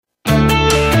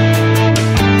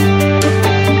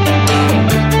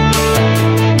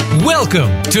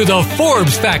Welcome to the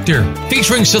Forbes Factor,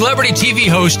 featuring celebrity TV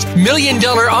host,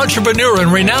 million-dollar entrepreneur,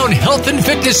 and renowned health and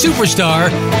fitness superstar,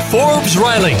 Forbes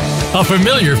Riley. A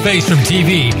familiar face from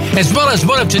TV, as well as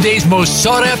one of today's most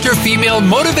sought-after female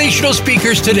motivational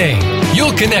speakers today.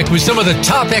 You'll connect with some of the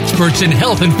top experts in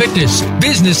health and fitness,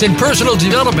 business and personal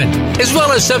development, as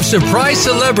well as some surprise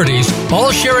celebrities,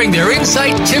 all sharing their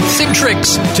insight, tips, and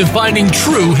tricks to finding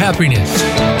true happiness.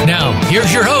 Now,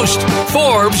 here's your host,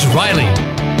 Forbes Riley.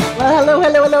 Well,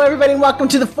 hello, everybody, and welcome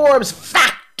to the Forbes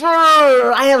Factor.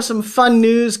 I have some fun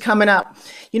news coming up.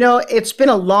 You know, it's been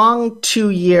a long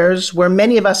 2 years where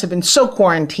many of us have been so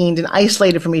quarantined and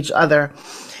isolated from each other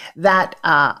that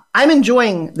I'm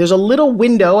enjoying. There's a little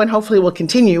window, and hopefully it will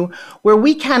continue, where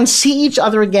we can see each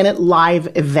other again at live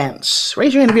events.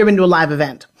 Raise your hand if you've ever been to a live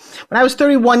event. When I was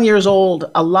 31 years old,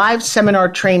 a live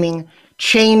seminar training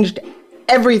changed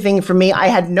everything for me. I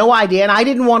had no idea, and I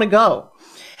didn't want to go.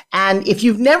 And if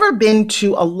you've never been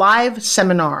to a live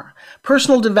seminar,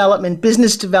 personal development,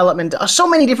 business development, so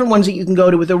many different ones that you can go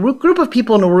to with a group of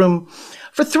people in a room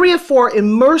for 3 or 4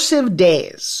 immersive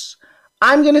days,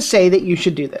 I'm going to say that you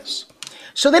should do this.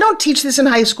 So they don't teach this in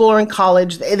high school or in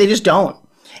college. They just don't.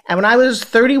 And when I was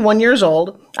 31 years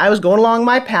old, I was going along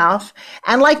my path.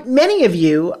 And like many of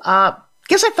you,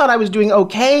 guess I thought I was doing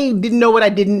okay, didn't know what I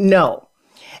didn't know.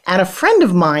 And a friend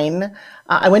of mine,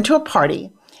 I went to a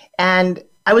party, and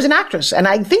I was an actress. And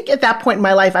I think at that point in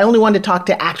my life, I only wanted to talk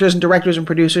to actors and directors and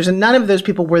producers, and none of those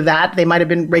people were that. They might have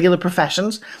been regular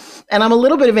professions. And I'm a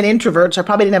little bit of an introvert, so I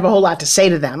probably didn't have a whole lot to say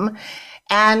to them.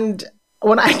 And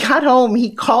when I got home,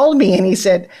 he called me and he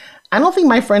said, "I don't think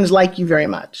my friends like you very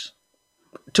much."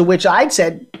 To which I'd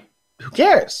said, "Who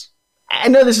cares? I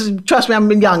know this is, trust me,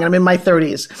 I'm young and I'm in my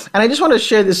 30s. And I just want to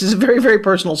share this is very, very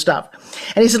personal stuff."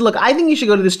 And he said, "Look, I think you should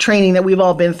go to this training that we've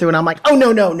all been through." And I'm like, "Oh,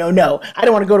 no. I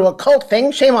don't want to go to a cult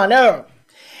thing. Shame on her."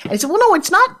 And he said, "Well, no, it's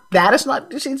not that.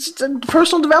 It's a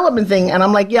personal development thing." And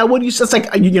I'm like, "Yeah, what do you," it's like,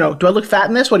 "Do I look fat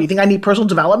in this? What, do you think I need personal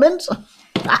development?"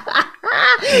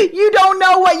 You don't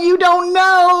know what you don't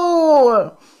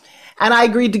know. And I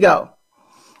agreed to go.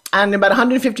 And about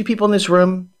 150 people in this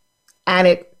room, and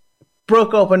it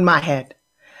broke open my head.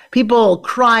 People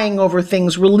crying over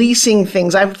things, releasing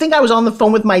things. I think I was on the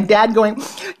phone with my dad going,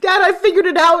 "Dad, I figured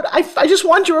it out. I just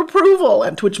want your approval."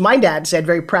 And to which my dad said,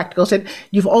 very practical, said,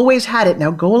 "You've always had it. Now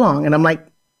go along." And I'm like,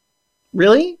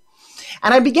 "Really?"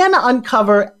 And I began to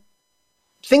uncover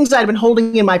things I'd been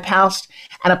holding in my past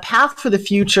and a path for the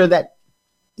future that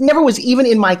never was even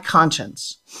in my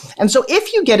conscience. And so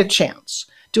if you get a chance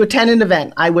to attend an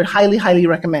event, I would highly, highly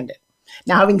recommend it.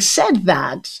 Now, having said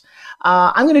that,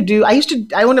 I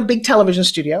own a big television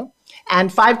studio,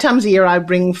 and 5 times a year I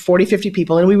bring 40, 50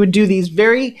 people, and we would do these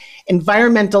very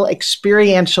environmental,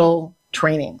 experiential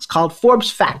trainings called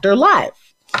Forbes Factor Live.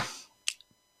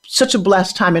 Such a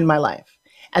blessed time in my life.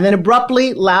 And then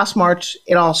abruptly, last March,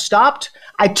 it all stopped.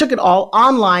 I took it all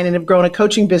online and have grown a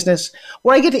coaching business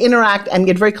where I get to interact and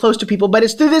get very close to people, but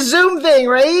it's through this Zoom thing,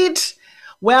 right?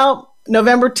 Well,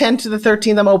 November 10th to the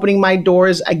 13th, I'm opening my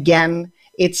doors again.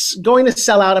 It's going to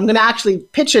sell out. I'm going to actually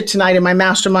pitch it tonight in my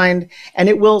mastermind, and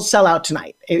it will sell out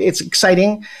tonight. It's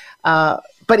exciting.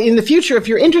 But in the future, if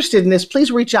you're interested in this, please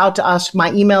reach out to us.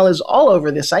 My email is all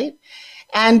over the site,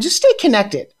 and just stay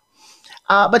connected.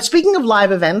 But speaking of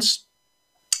live events,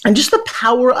 and just the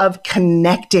power of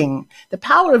connecting, the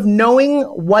power of knowing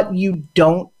what you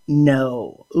don't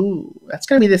know. Ooh, that's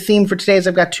going to be the theme for today, as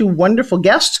I've got 2 wonderful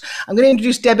guests. I'm going to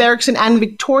introduce Deb Erickson and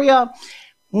Victoria.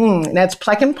 And that's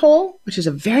Plekenpol, which is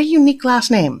a very unique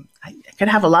last name. I could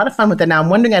have a lot of fun with that. Now, I'm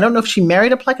wondering, I don't know if she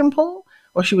married a Plekenpol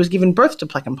or she was given birth to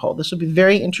Plekenpol. This would be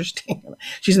very interesting.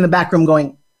 She's in the back room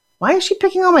going, "Why is she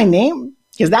picking on my name?"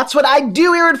 Because that's what I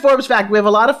do here at Forbes Fact. We have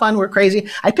a lot of fun. We're crazy.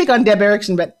 I pick on Deb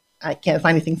Erickson, but I can't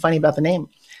find anything funny about the name.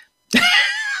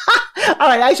 All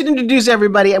right, I should introduce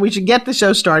everybody, and we should get the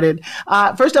show started.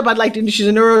 First up, I'd like to introduce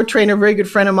a neurotrainer, a very good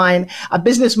friend of mine, a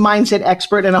business mindset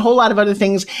expert, and a whole lot of other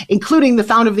things, including the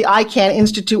founder of the ICANN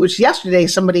Institute, which yesterday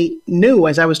somebody knew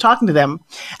as I was talking to them.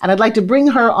 And I'd like to bring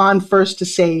her on first to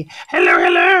say,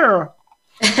 hello.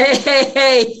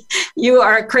 Hey, you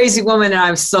are a crazy woman, and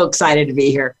I'm so excited to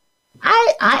be here.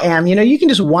 I am. You can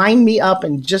just wind me up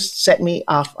and just set me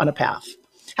off on a path.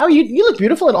 How are you? You look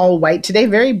beautiful in all white today.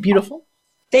 Very beautiful.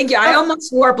 Thank you. I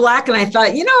almost wore black, and I thought,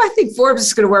 I think Forbes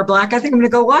is going to wear black. I think I'm going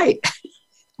to go white.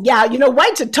 Yeah,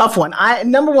 white's a tough one.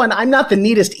 Number one, I'm not the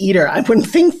neatest eater. I wouldn't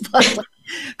think,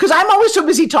 because I'm always so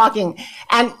busy talking.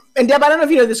 And Deb, I don't know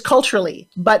if you know this culturally,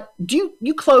 but do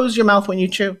you close your mouth when you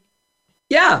chew?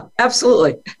 Yeah,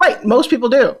 absolutely. Right. Most people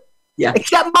do. Yeah.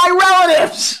 Except my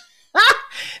relatives.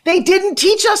 They didn't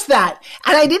teach us that.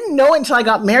 And I didn't know until I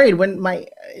got married when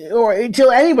or to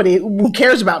anybody who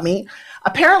cares about me.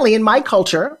 Apparently, in my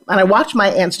culture, and I watch my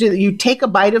aunts do that, you take a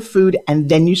bite of food and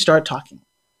then you start talking.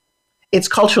 It's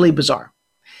culturally bizarre.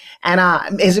 And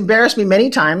it's embarrassed me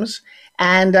many times.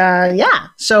 And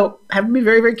so I have to be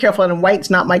very, very careful. And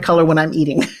white's not my color when I'm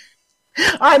eating.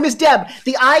 All right, Miss Deb,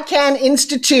 the I Can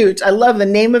Institute. I love the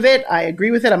name of it. I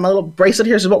agree with it. I'm a little bracelet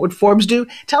here. So what would Forbes do?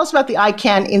 Tell us about the I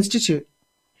Can Institute.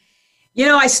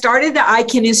 I started the I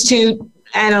Can Institute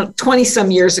 20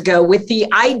 some years ago with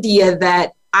the idea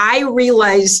that I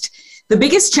realized the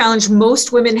biggest challenge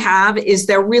most women have is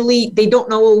they don't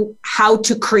know how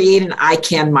to create an I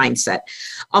can mindset,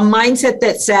 a mindset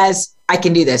that says, I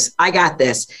can do this. I got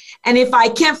this. And if I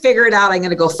can't figure it out, I'm going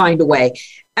to go find a way.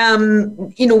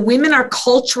 Women are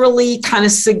culturally kind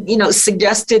of,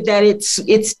 suggested that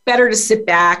it's better to sit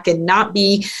back and not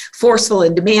be forceful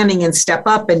and demanding and step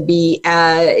up and be,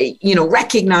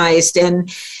 recognized. And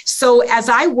so as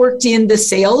I worked in the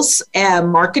sales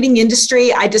and marketing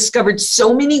industry, I discovered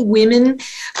so many women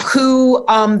who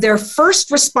their first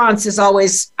response is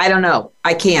always, I don't know,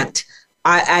 I can't,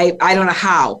 I don't know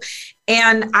how.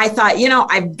 And I thought,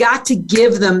 I've got to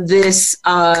give them this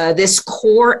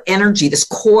core energy, this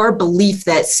core belief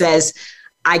that says,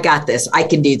 I got this, I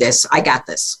can do this, I got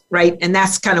this, right? And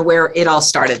that's kind of where it all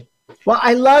started. Well,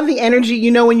 I love the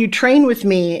energy. When you train with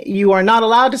me, you are not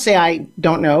allowed to say, I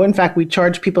don't know. In fact, we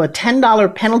charge people a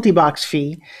 $10 penalty box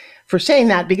fee for saying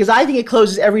that because I think it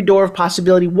closes every door of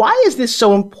possibility. Why is this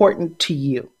so important to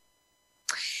you?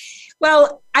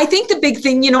 Well, I think the big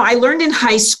thing, I learned in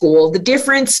high school, the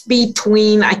difference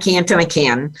between I can't and I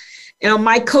can.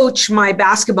 My coach, my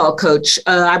basketball coach,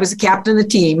 I was a captain of the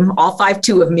team, all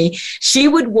 5'2" of me. She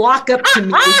would walk up to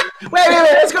me. Wait,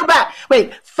 let's go back.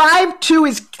 Wait,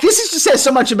 5'2" this just says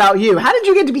so much about you. How did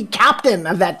you get to be captain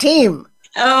of that team?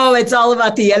 Oh, it's all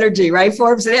about the energy, right,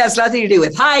 Forbes? It has nothing to do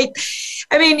with height.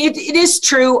 I mean, it is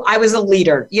true. I was a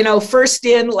leader, first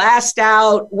in, last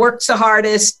out, worked the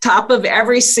hardest, top of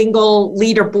every single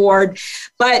leaderboard.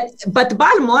 But the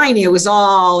bottom line, it was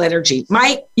all energy.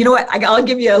 I'll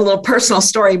give you a little personal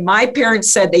story. My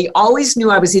parents said they always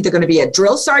knew I was either going to be a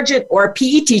drill sergeant or a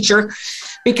PE teacher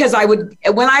because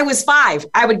when I was 5,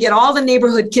 I would get all the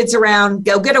neighborhood kids around,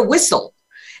 go get a whistle.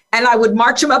 And I would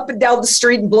march them up and down the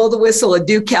street and blow the whistle and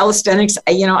do calisthenics.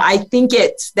 I think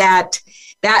it's that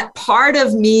part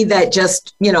of me that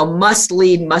just, must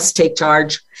lead, must take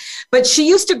charge. But she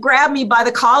used to grab me by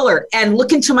the collar and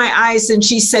look into my eyes. And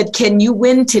she said, can you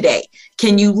win today?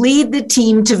 Can you lead the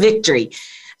team to victory?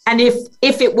 And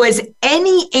if it was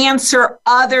any answer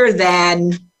other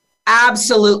than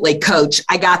absolutely, coach,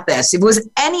 I got this. If it was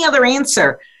any other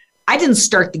answer, I didn't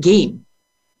start the game.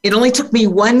 It only took me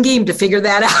one game to figure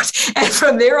that out. And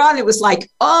from there on, it was like,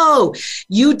 oh,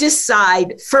 you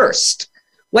decide first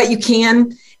what you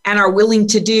can and are willing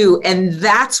to do. And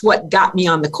that's what got me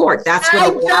on the court. That's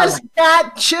what I just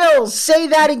got chills. Say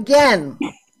that again.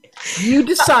 You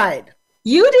decide.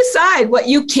 You decide what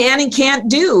you can and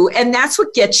can't do. And that's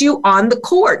what gets you on the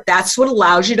court. That's what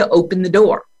allows you to open the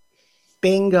door.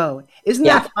 Bingo. Isn't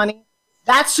that funny?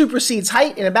 That supersedes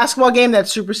height. In a basketball game, that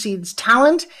supersedes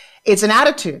talent. It's an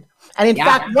attitude. And in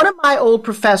fact, one of my old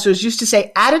professors used to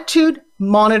say, attitude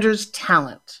monitors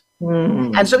talent.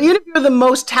 And so even if you're the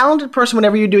most talented person,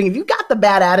 whatever you're doing, if you've got the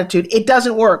bad attitude, it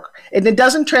doesn't work. It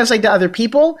doesn't translate to other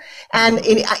people. And,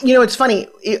 it's funny.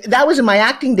 That was in my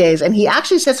acting days. And he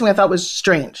actually said something I thought was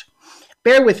strange.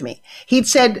 Bear with me. He'd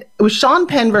said it was Sean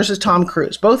Penn versus Tom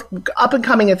Cruise, both up and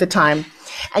coming at the time.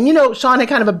 And, Sean had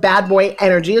kind of a bad boy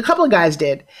energy. A couple of guys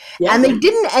did. Yeah. And they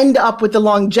didn't end up with the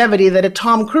longevity that a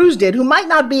Tom Cruise did, who might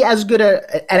not be as good an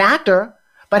actor,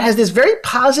 but has this very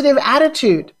positive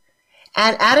attitude.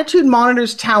 And attitude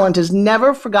monitors talent is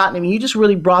never forgotten. I mean, you just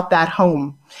really brought that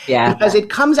home. Yeah. Because it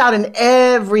comes out in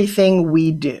everything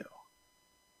we do.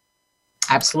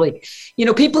 Absolutely.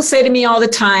 People say to me all the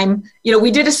time,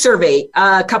 we did a survey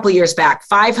a couple of years back,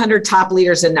 500 top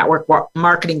leaders in network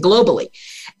marketing globally.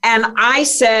 And I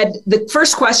said, the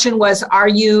first question was, are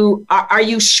you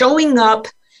showing up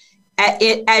at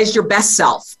it as your best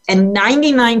self? And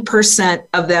 99%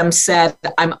 of them said,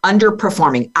 I'm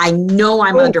underperforming. I know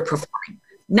I'm underperforming.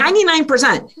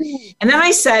 99%. And then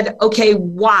I said, okay,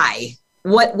 why?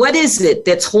 What is it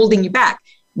that's holding you back?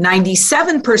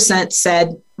 97%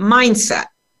 said mindset.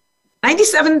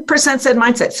 97% said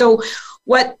mindset. So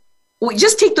we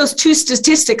just take those two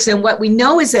statistics, and what we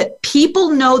know is that people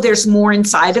know there's more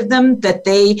inside of them that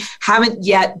they haven't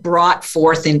yet brought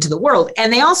forth into the world.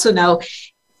 And they also know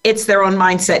it's their own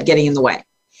mindset getting in the way.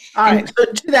 All right. So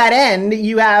to that end,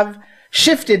 you have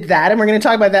shifted that, and we're going to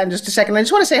talk about that in just a second. I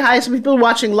just want to say hi to some people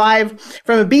watching live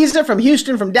from Ibiza, from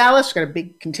Houston, from Dallas. Got a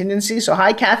big contingency. So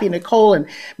hi, Kathy, Nicole, and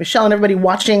Michelle, and everybody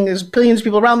watching. There's billions of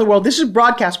people around the world. This is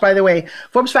broadcast, by the way.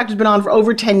 Forbes Factor's been on for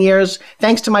over 10 years.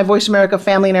 Thanks to my Voice America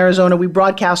family in Arizona, we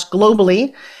broadcast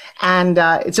globally. And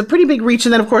it's a pretty big reach.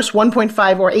 And then, of course,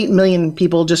 1.5 or 8 million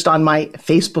people just on my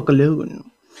Facebook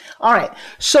alone. All right.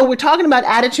 So we're talking about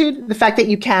attitude, the fact that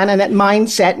you can, and that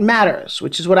mindset matters,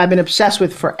 which is what I've been obsessed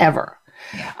with forever.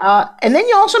 And then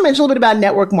you also mentioned a little bit about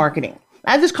network marketing.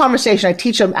 I had this conversation. I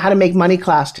teach them how to make money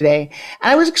class today.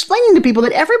 And I was explaining to people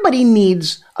that everybody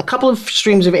needs a couple of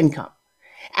streams of income.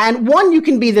 And one, you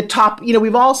can be the top. You know,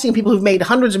 we've all seen people who've made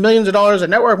hundreds of millions of dollars in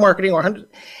network marketing,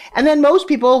 and then most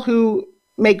people who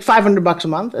make $500 a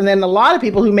month, and then a lot of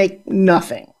people who make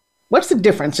nothing. What's the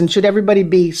difference? And should everybody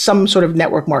be some sort of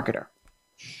network marketer?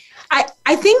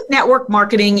 I think network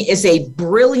marketing is a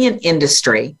brilliant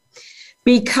industry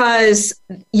because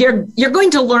you're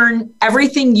going to learn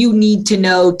everything you need to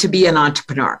know to be an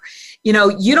entrepreneur. You know,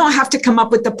 you don't have to come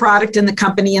up with the product and the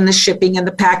company and the shipping and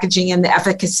the packaging and the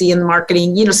efficacy and the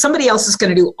marketing. You know, somebody else is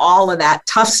going to do all of that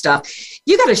tough stuff.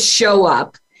 You got to show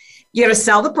up. You got to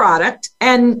sell the product.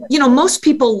 And, you know, most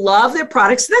people love their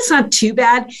products. That's not too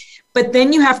bad. But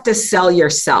then you have to sell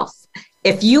yourself.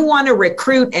 If you want to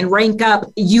recruit and rank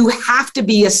up, you have to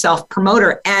be a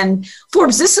self-promoter. And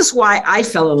Forbes, this is why I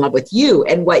fell in love with you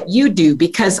and what you do,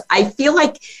 because I feel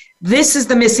like this is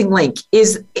the missing link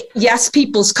is, yes,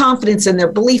 people's confidence and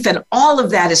their belief and all of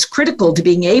that is critical to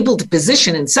being able to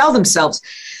position and sell themselves.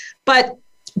 But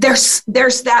there's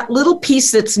that little piece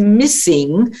that's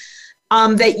missing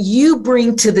that you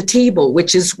bring to the table,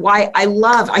 which is why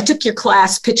I took your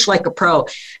class, Pitch Like a Pro.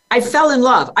 I fell in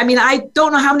love. I mean, I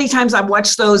don't know how many times I've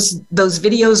watched those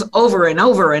videos over and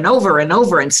over and over and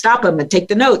over and stop them and take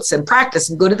the notes and practice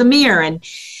and go to the mirror.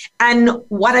 And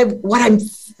what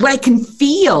I can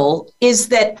feel is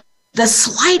that the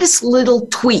slightest little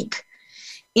tweak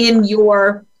in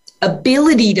your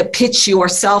ability to pitch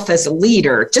yourself as a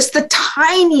leader, just the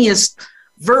tiniest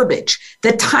verbiage,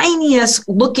 the tiniest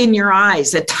look in your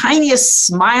eyes, the tiniest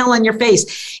smile on your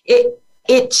face,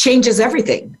 it changes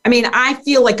everything. I mean, I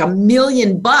feel like $1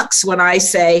 million when I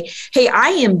say, hey, I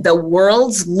am the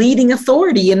world's leading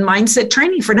authority in mindset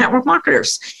training for network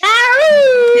marketers.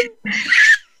 I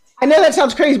know that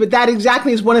sounds crazy, but that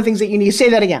exactly is one of the things that you need. Say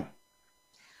that again.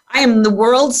 I am the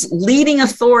world's leading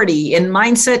authority in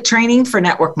mindset training for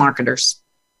network marketers.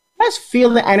 I just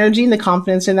feel the energy and the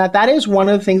confidence in that. That is one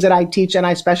of the things that I teach and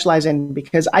I specialize in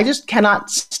because I just cannot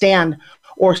stand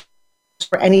or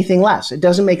for anything less. It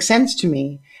doesn't make sense to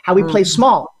me how we play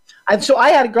small. And so I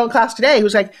had a girl in class today who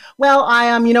was like, well, I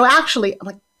am, actually, I'm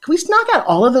like, can we knock out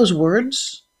all of those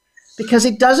words? Because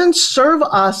it doesn't serve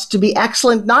us to be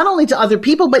excellent, not only to other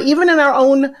people, but even in our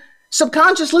own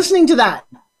subconscious listening to that.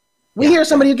 We hear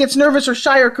somebody who gets nervous or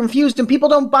shy or confused, and people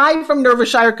don't buy from nervous,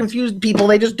 shy, or confused people.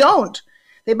 They just don't.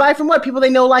 They buy from what? People they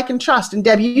know, like, and trust. And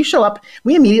Deb, you show up,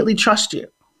 we immediately trust you.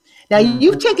 Now,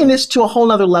 you've taken this to a whole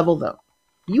nother level, though.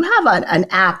 You have an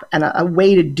app and a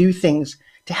way to do things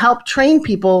to help train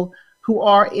people who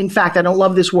are, in fact, I don't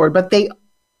love this word, but they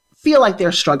feel like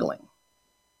they're struggling.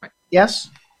 Yes?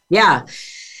 Yeah.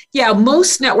 Yeah.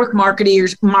 Most network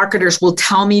marketers will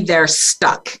tell me they're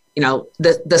stuck,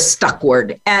 the stuck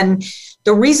word. And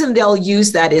the reason they'll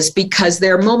use that is because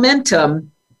their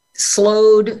momentum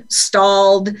slowed,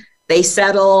 stalled, they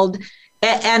settled,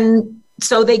 and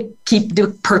so they keep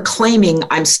proclaiming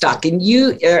I'm stuck. And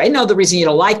I know the reason you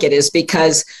don't like it is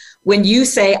because when you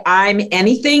say I'm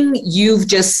anything, you've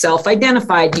just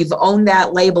self-identified, you've owned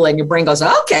that label, and your brain goes,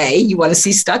 okay, you want to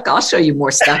see stuck? I'll show you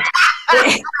more stuck.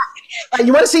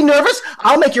 You want to see nervous?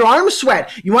 I'll make your arms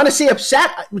sweat. You want to see upset?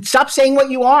 Stop saying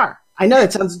what you are. I know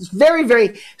it sounds very,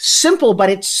 very simple, but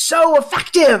it's so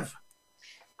effective.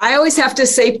 I always have to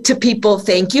say to people,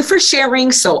 thank you for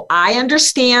sharing. So I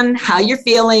understand how you're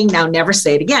feeling. Now never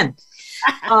say it again.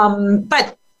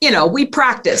 But, we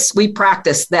practice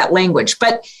that language.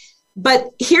 But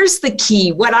here's the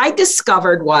key. What I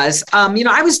discovered was,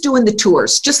 I was doing the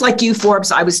tours, just like you,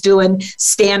 Forbes. I was doing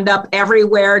stand-up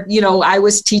everywhere. I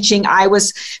was teaching.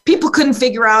 People couldn't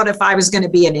figure out if I was going to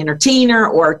be an entertainer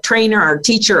or a trainer or a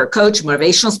teacher or coach,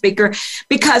 motivational speaker,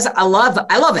 because I love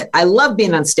it. I love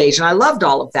being on stage, and I loved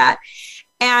all of that.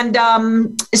 And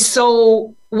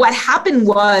so what happened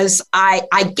was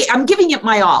I'm giving it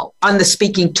my all on the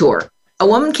speaking tour. A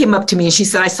woman came up to me and she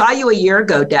said, I saw you a year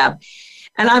ago, Deb.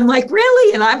 And I'm like,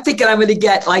 really? And I'm thinking I'm going to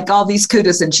get like all these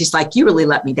kudos. And she's like, you really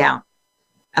let me down.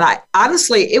 And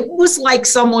honestly, it was like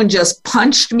someone just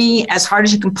punched me as hard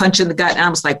as you can punch in the gut. And I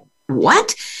was like,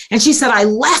 what? And she said, I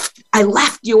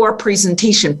left your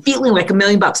presentation feeling like $1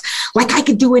 million, like I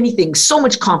could do anything, so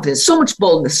much confidence, so much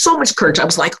boldness, so much courage. I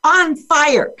was like on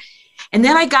fire. And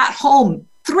then I got home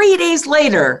 3 days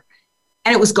later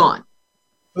and it was gone.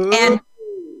 Ooh. And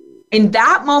in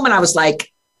that moment, I was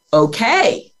like,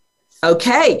 okay.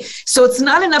 So it's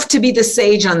not enough to be the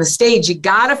sage on the stage. You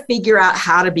got to figure out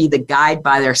how to be the guide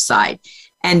by their side.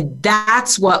 And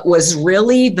that's what was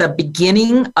really the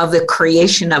beginning of the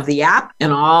creation of the app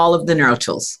and all of the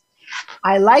NeuroTools.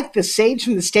 I like the sage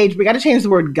from the stage. We got to change the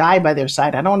word guy by their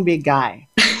side. I don't want to be a guy.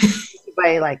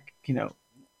 By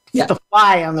the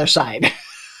fly on their side.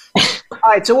 All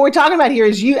right. So what we're talking about here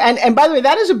is you. And by the way,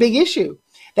 that is a big issue,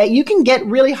 that you can get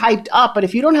really hyped up, but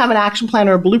if you don't have an action plan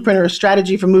or a blueprint or a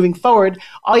strategy for moving forward,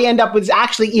 all you end up with is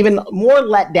actually even more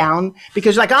let down,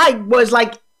 because I was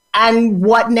like, and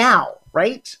what now?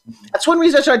 Right? That's one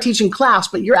reason I started teaching class,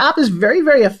 but your app is very,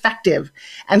 very effective.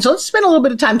 And so let's spend a little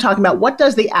bit of time talking about what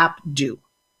does the app do?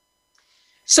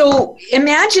 So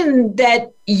imagine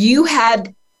that you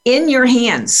had in your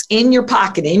hands, in your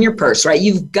pocket, in your purse, right?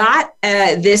 You've got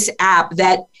this app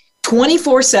that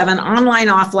 24/7, online,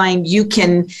 offline, you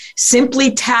can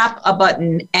simply tap a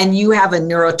button and you have a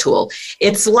NeuroTool.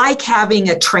 It's like having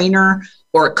a trainer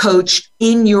or a coach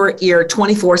in your ear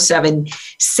 24/7,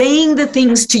 saying the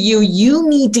things to you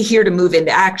need to hear to move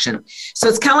into action. So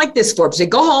it's kind of like this, Forbes. They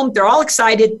go home, they're all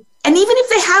excited. And even if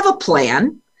they have a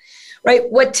plan,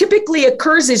 right, what typically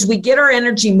occurs is we get our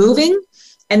energy moving,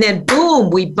 and then boom,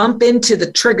 we bump into the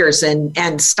triggers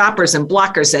and stoppers and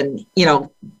blockers and,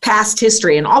 past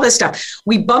history and all this stuff.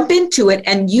 We bump into it.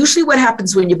 And usually what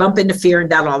happens when you bump into fear and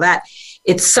doubt and all that,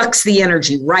 it sucks the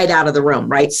energy right out of the room,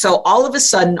 right? So all of a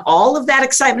sudden, all of that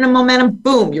excitement and momentum,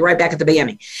 boom, you're right back at the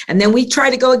beginning. And then we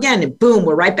try to go again and boom,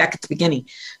 we're right back at the beginning.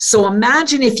 So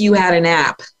imagine if you had an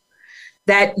app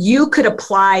that you could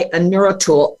apply a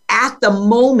NeuroTool at the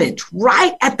moment,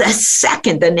 right at the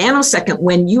second, the nanosecond,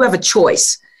 when you have a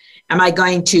choice. Am I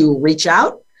going to reach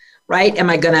out, right? Am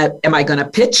I gonna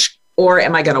pitch, or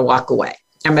am I gonna walk away?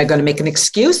 Am I gonna make an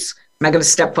excuse? Am I going to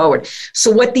step forward? So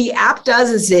what the app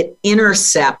does is it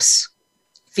intercepts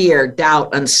fear,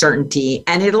 doubt, uncertainty,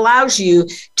 and it allows you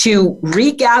to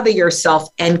regather yourself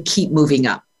and keep moving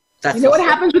up. That's what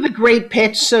happens with a great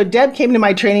pitch? So Deb came to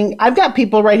my training. I've got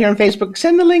people right here on Facebook.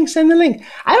 Send the link.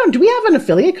 Do we have an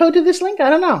affiliate code to this link?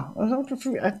 I don't know. I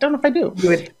don't know if I do.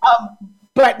 Good.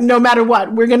 But no matter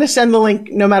what, we're going to send the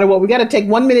link no matter what. We got to take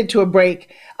 1 minute to a break.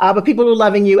 But people are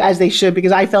loving you as they should,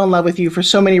 because I fell in love with you for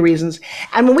so many reasons.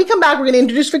 And when we come back, we're going to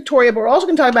introduce Victoria, but we're also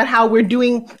going to talk about how we're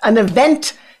doing an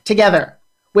event together,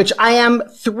 which I am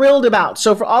thrilled about.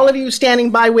 So for all of you standing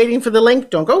by waiting for the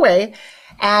link, don't go away.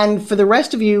 And for the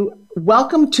rest of you,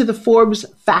 welcome to the Forbes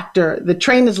Factor. The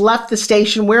train has left the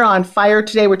station. We're on fire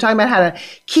today. We're talking about how to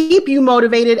keep you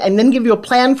motivated and then give you a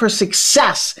plan for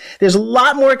success. There's a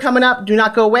lot more coming up. Do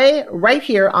not go away, right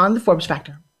here on the Forbes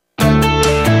Factor.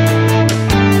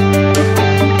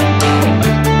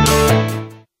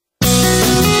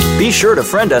 Be sure to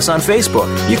friend us on Facebook.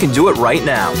 You can do it right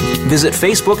now. Visit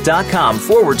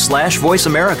facebook.com/Voice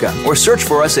America or search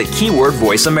for us at keyword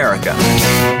Voice America.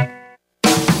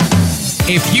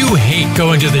 If you hate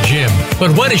going to the gym,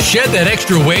 but want to shed that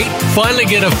extra weight, finally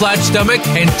get a flat stomach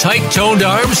and tight toned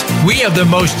arms, we have the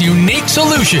most unique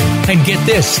solution. And get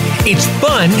this, it's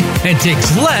fun and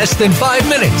takes less than 5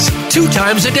 minutes, 2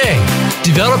 times a day.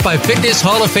 Developed by Fitness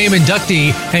Hall of Fame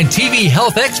inductee and TV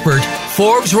health expert,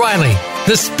 Forbes Riley.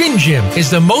 The Spin Gym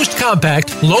is the most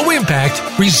compact,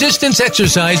 low-impact, resistance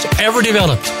exercise ever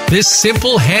developed. This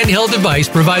simple handheld device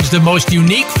provides the most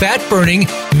unique fat-burning,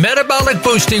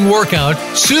 metabolic-boosting workout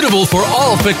suitable for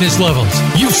all fitness levels.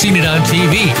 You've seen it on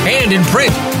TV and in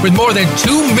print with more than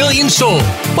 2 million sold.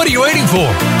 What are you waiting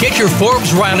for? Get your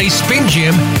Forbes Riley Spin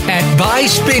Gym at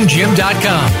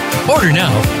buyspingym.com. Order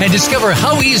now and discover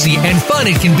how easy and fun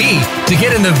it can be to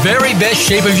get in the very best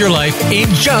shape of your life in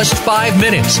just 5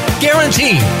 minutes.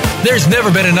 Guaranteed. There's never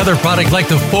been another product like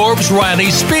the Forbes Riley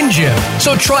Spin Gym.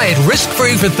 So try it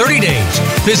risk-free for 30 days.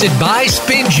 Visit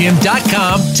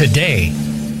buyspingym.com today.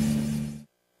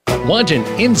 Want an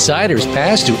insider's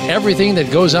pass to everything that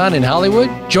goes on in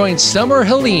Hollywood? Join Summer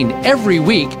Helene every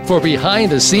week for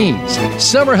Behind the Scenes.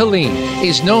 Summer Helene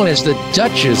is known as the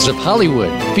Duchess of Hollywood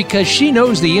because she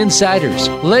knows the insiders,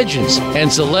 legends, and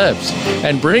celebs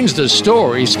and brings the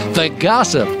stories, the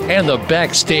gossip, and the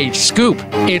backstage scoop.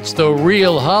 It's the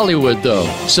real Hollywood, though,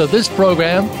 so this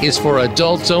program is for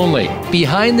adults only.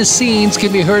 Behind the Scenes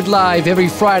can be heard live every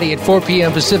Friday at 4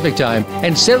 p.m. Pacific Time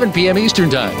and 7 p.m. Eastern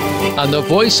Time on the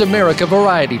Voice America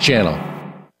Variety Channel.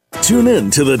 Tune in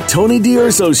to the Tony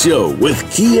D'Urso Show with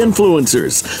key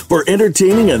influencers for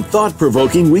entertaining and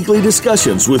thought-provoking weekly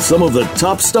discussions with some of the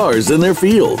top stars in their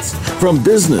fields. From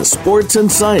business, sports, and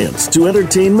science to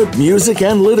entertainment, music,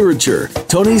 and literature,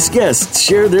 Tony's guests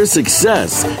share their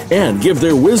success and give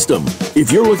their wisdom.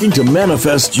 If you're looking to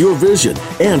manifest your vision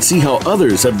and see how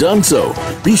others have done so,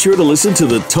 be sure to listen to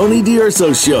the Tony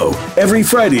D'Urso Show every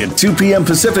Friday at 2 p.m.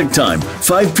 Pacific Time,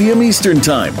 5 p.m. Eastern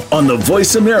Time on the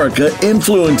Voice America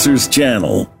Influencers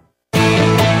channel.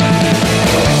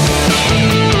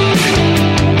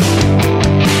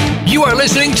 You are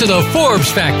listening to the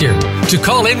Forbes Factor. To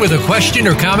call in with a question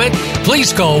or comment,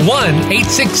 please call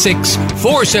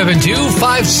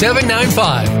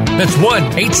 1-866-472-5795. That's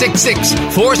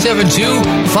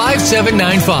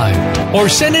 1-866-472-5795. Or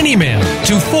send an email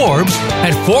to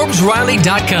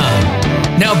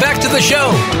Forbes@ForbesRiley.com. Now back to the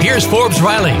show. Here's Forbes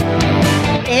Riley.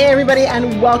 Hey, everybody,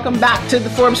 and welcome back to the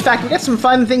Forbes Factor. We got some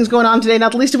fun things going on today,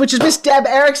 not the least of which is Miss Deb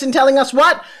Erickson telling us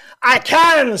what? I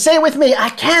can. Say it with me.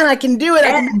 I can do it.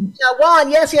 I can do what I want.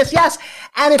 Yes, yes, yes.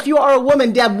 And if you are a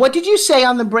woman, Deb, what did you say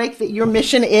on the break that your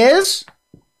mission is?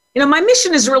 My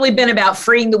mission has really been about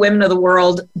freeing the women of the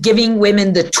world, giving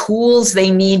women the tools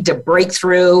they need to break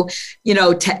through,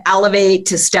 to elevate,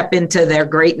 to step into their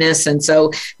greatness. And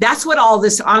so that's what all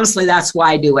this, honestly, that's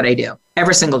why I do what I do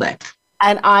every single day.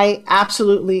 And I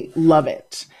absolutely love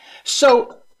it.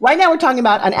 So right now we're talking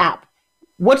about an app.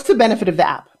 What's the benefit of the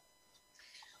app?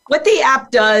 What the app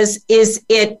does is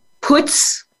it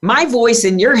puts my voice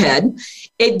in your head.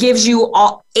 It gives you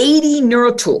all 80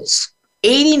 neural tools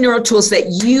that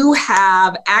you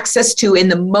have access to in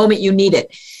the moment you need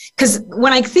it. Because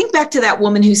when I think back to that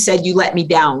woman who said, "You let me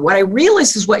down," what I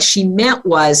realized is what she meant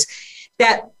was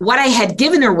that what I had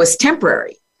given her was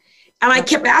temporary. And I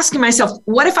kept asking myself,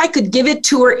 what if I could give it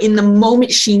to her in the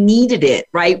moment she needed it,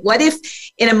 right? What if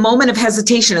in a moment of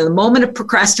hesitation, in a moment of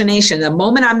procrastination, in the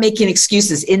moment I'm making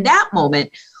excuses, in that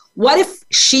moment, what if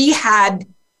she had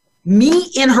me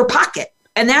in her pocket?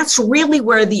 And that's really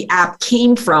where the app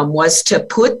came from, was to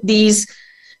put these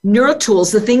neural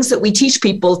tools, the things that we teach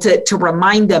people to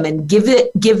remind them and give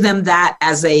them that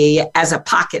as a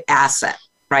pocket asset,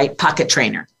 right? Pocket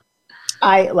trainer.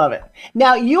 I love it.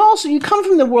 Now, you come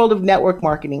from the world of network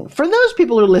marketing. For those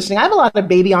people who are listening, I have a lot of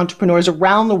baby entrepreneurs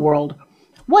around the world.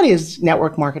 What is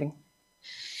network marketing?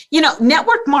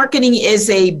 Network marketing is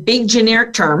a big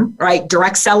generic term, right?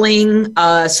 Direct selling,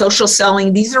 social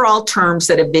selling. These are all terms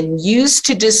that have been used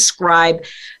to describe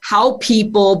how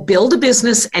people build a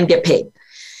business and get paid.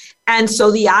 And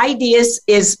so the idea is,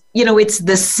 it's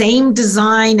the same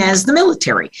design as the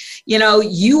military.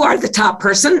 You are the top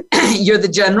person, you're the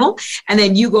general, and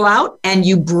then you go out and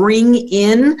you bring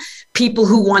in people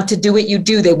who want to do what you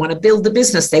do. They want to build the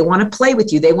business. They want to play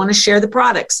with you. They want to share the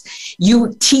products.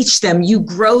 You teach them, you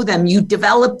grow them, you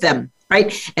develop them,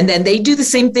 right? And then they do the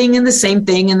same thing and the same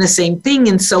thing and the same thing.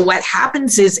 And so what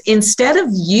happens is, instead of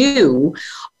you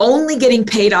only getting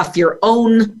paid off your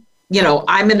own,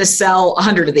 I'm going to sell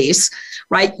 100 of these,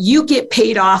 right? You get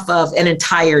paid off of an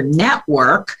entire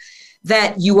network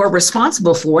that you are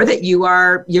responsible for, that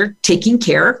you're taking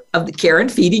care of the care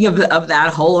and feeding of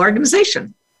that whole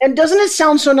organization. And doesn't it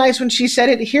sound so nice when she said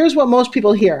it? Here's what most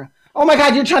people hear. Oh my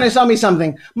God, you're trying to sell me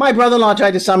something. My brother-in-law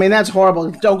tried to sell me, and that's horrible.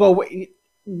 Don't go away.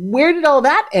 Where did all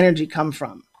that energy come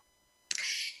from?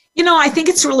 I think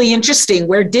it's really interesting.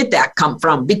 Where did that come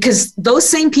from? Because those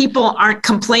same people aren't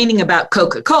complaining about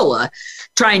Coca-Cola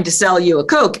trying to sell you a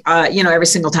Coke, every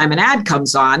single time an ad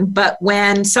comes on. But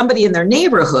when somebody in their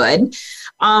neighborhood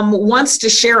wants to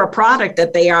share a product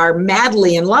that they are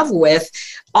madly in love with,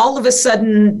 all of a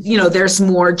sudden, there's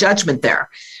more judgment there.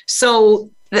 So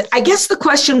I guess the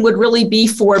question would really be,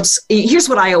 Forbes, here's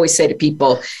what I always say to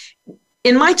people.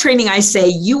 In my training, I say,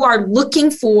 you are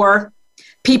looking for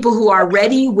people who are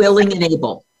ready, willing, and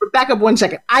able. Back up one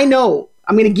second. I know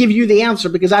I'm going to give you the answer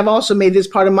because I've also made this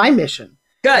part of my mission.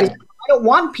 Good. I don't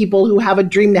want people who have a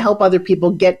dream to help other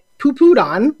people get poo-pooed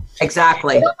on.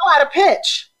 Exactly. They don't know how to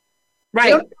pitch. Right.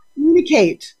 They don't know how to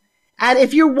communicate. And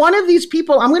if you're one of these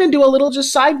people, I'm going to do a little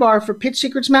just sidebar for Pitch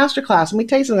Secrets Masterclass. Let me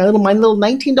tell you something, my little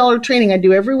 $19 training I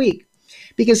do every week.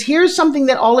 Because here's something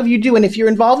that all of you do. And if you're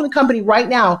involved in a company right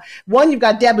now, one, you've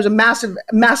got Deb, who's a massive,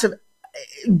 massive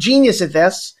genius at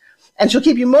this, and she'll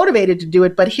keep you motivated to do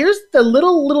it. But here's the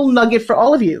little nugget for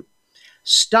all of you.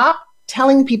 Stop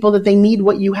telling people that they need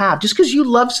what you have just because you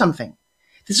love something.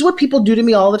 This is what people do to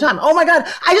me all the time. Oh my God,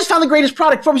 I just found the greatest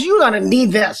product. Forbes, you're going to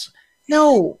need this.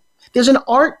 No, there's an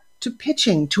art to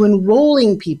pitching, to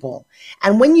enrolling people.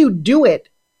 And when you do it,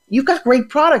 you've got great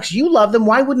products. You love them.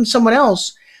 Why wouldn't someone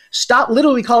else? Stop,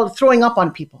 literally call it throwing up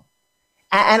on people.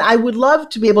 And I would love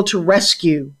to be able to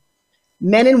rescue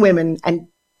men and women and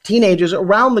teenagers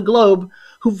around the globe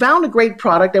who found a great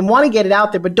product and want to get it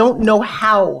out there, but don't know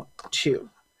how to.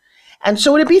 And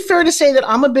so would it be fair to say that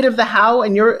I'm a bit of the how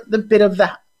and you're the bit of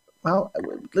the, well,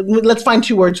 let's find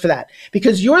two words for that,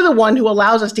 because you're the one who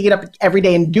allows us to get up every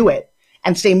day and do it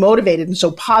and stay motivated and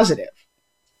so positive.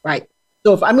 Right.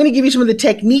 So if I'm going to give you some of the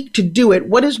technique to do it,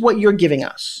 what is what you're giving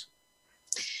us?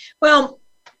 Well,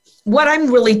 what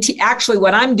I'm really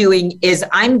what I'm doing is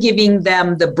I'm giving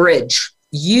them the bridge.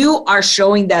 You are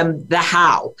showing them the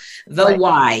how, the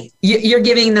why. You're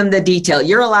giving them the detail.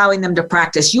 You're allowing them to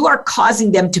practice. You are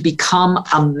causing them to become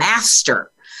a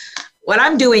master. What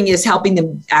I'm doing is helping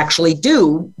them actually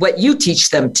do what you teach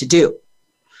them to do.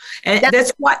 And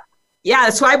that's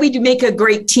why we do make a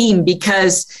great team,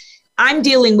 because I'm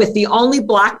dealing with the only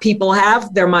block people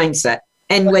have, their mindset.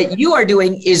 And what you are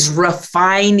doing is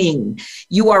refining.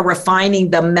 You are refining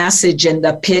the message and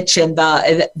the pitch and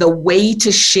the way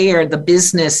to share the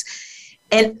business.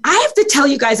 And I have to tell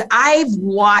you guys, I've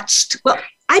watched,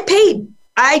 I paid.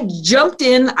 I jumped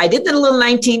in. I did the little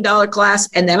 $19 class,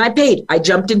 and then I paid. I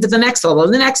jumped into the next level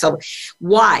and the next level.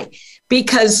 Why?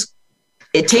 Because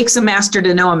it takes a master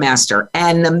to know a master.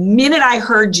 And the minute I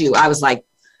heard you, I was like,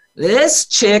 this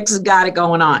chick's got it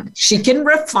going on. She can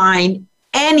refine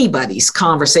anybody's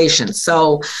conversation.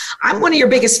 So I'm one of your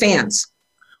biggest fans.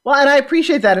 Well, and I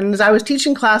appreciate that. And as I was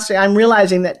teaching class today, I'm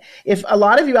realizing that if a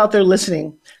lot of you out there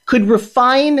listening could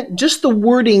refine just the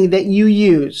wording that you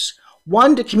use,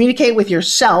 one, to communicate with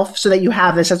yourself so that you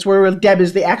have this. That's where Deb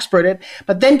is the expert at.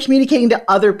 But then communicating to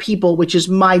other people, which is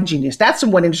my genius. That's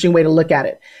one interesting way to look at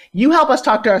it. You help us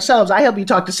talk to ourselves. I help you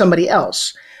talk to somebody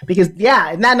else. Because,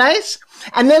 isn't that nice?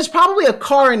 And there's probably a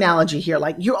car analogy here.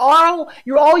 Like you're all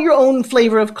your own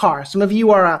flavor of car. Some of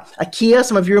you are a Kia,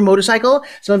 some of you are a motorcycle,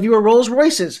 some of you are Rolls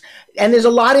Royces. And there's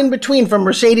a lot in between, from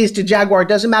Mercedes to Jaguar. It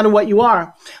doesn't matter what you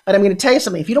are. But I'm going to tell you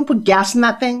something. If you don't put gas in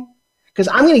that thing, because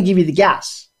I'm going to give you the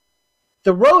gas.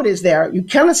 The road is there. You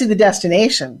cannot see the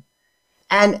destination.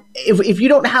 And if you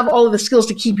don't have all of the skills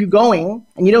to keep you going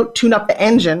and you don't tune up the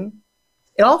engine,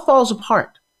 it all falls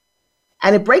apart.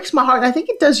 And it breaks my heart, and I think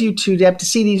it does you too, Deb, to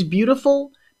see these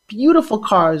beautiful, beautiful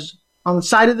cars on the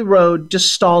side of the road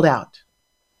just stalled out.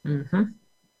 Mm-hmm.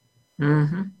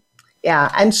 Mm-hmm.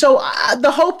 Yeah, and so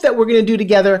the hope that we're going to do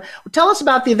together, tell us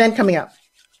about the event coming up.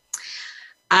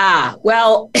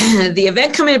 Well, the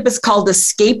event coming up is called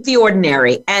Escape the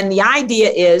Ordinary. And the idea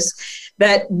is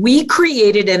that we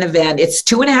created an event. It's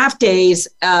 2.5 days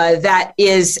that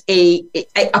is a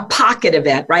pocket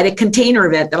event, right? A container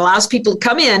event that allows people to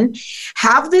come in,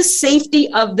 have the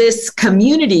safety of this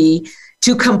community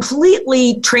to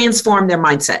completely transform their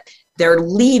mindset, their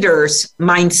leaders'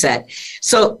 mindset.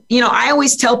 So, I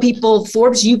always tell people,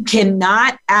 Forbes, you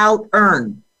cannot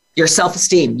out-earn your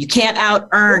self-esteem. You can't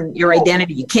out-earn your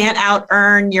identity. You can't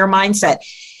out-earn your mindset.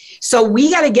 So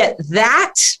we got to get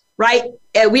that right.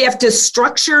 We have to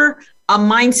structure a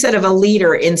mindset of a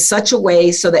leader in such a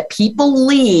way so that people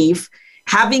leave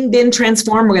having been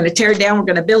transformed. We're going to tear it down. We're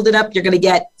going to build it up.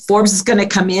 Forbes is going to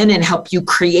come in and help you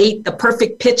create the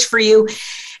perfect pitch for you.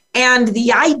 And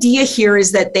the idea here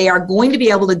is that they are going to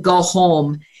be able to go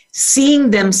home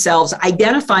seeing themselves,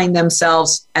 identifying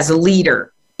themselves as a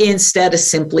leader instead of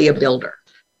simply a builder.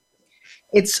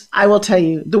 I will tell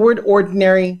you, the word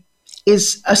ordinary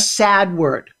is a sad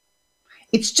word.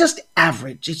 It's just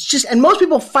average. And most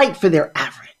people fight for their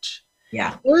average.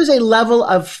 Yeah. There is a level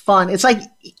of fun. It's like,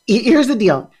 here's the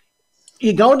deal.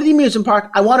 You go into the amusement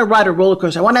park. I want to ride a roller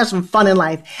coaster. I want to have some fun in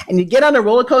life. And you get on a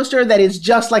roller coaster that is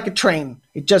just like a train.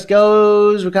 It just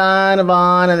goes kind of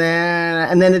on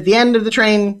and then at the end of the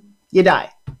train, you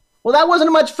die. Well, that wasn't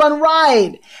a much fun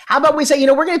ride. How about we say,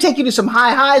 we're going to take you to some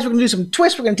high highs. We're going to do some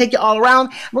twists. We're going to take you all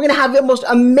around. We're going to have the most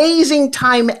amazing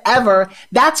time ever.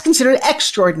 That's considered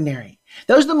extraordinary.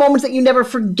 Those are the moments that you never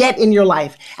forget in your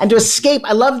life. And to escape,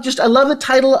 I love the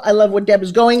title. I love what Deb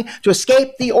is going, to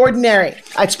escape the ordinary.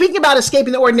 Speaking about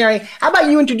escaping the ordinary, how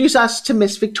about you introduce us to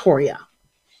Miss Victoria?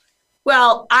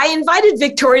 Well, I invited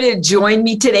Victoria to join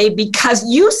me today because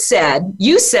you said,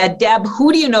 Deb,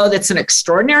 who do you know that's an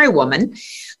extraordinary woman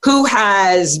who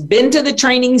has been to the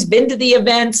trainings, been to the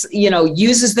events,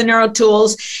 uses the neuro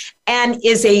tools, and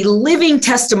is a living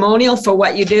testimonial for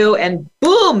what you do? And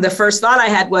boom, the first thought I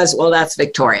had was, well, that's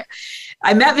Victoria.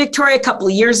 I met Victoria a couple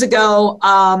of years ago.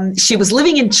 She was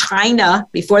living in China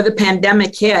before the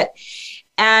pandemic hit.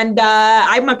 And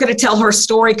I'm not going to tell her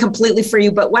story completely for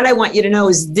you, but what I want you to know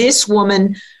is this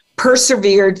woman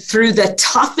persevered through the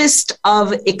toughest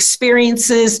of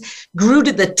experiences, grew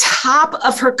to the top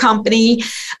of her company.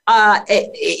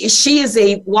 She is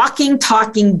a walking,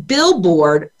 talking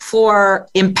billboard for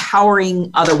empowering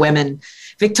other women.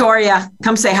 Victoria,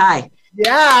 come say hi.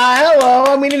 Yeah,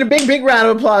 hello. We need a big round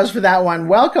of applause for that one.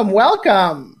 Welcome.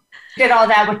 Did all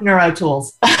that with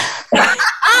NeuroTools.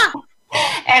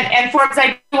 and Forbes,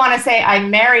 I do want to say I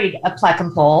married a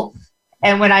Plekenpol.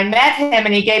 And when I met him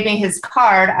and he gave me his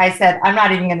card, I said, I'm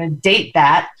not even going to date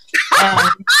that. And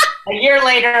a year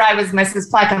later, I was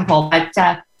Mrs. Plekenpol.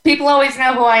 But people always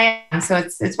know who I am, so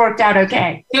it's worked out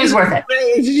okay. He was worth it.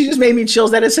 You just made me chills.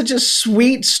 That is such a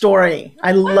sweet story.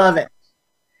 I love it.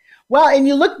 Well, and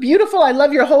you look beautiful. I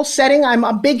love your whole setting. I'm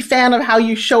a big fan of how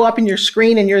you show up in your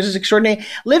screen, and yours is extraordinary.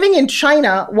 Living in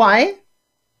China, why?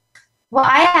 Well,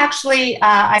 I'm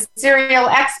a serial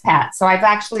expat. So I've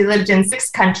actually lived in 6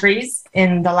 countries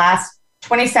in the last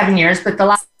 27 years, but the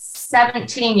last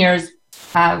 17 years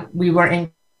we were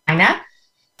in China.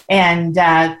 And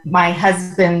my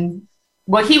husband,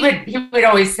 well, he would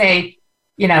always say,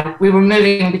 we were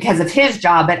moving because of his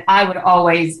job, but I would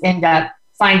always end up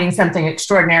finding something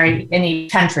extraordinary in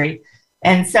each country.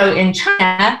 And so in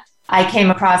China, I came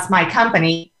across my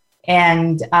company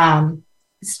and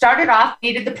started off,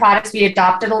 needed the products. We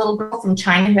adopted a little girl from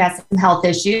China who has some health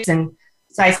issues. And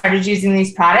so I started using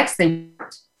these products. And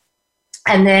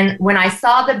then when I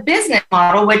saw the business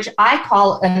model, which I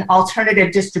call an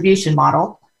alternative distribution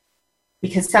model,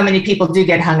 because so many people do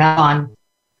get hung up on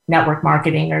network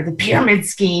marketing or the pyramid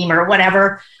scheme or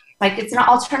whatever. Like, it's an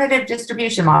alternative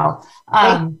distribution model.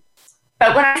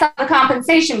 But when I saw the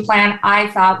compensation plan, I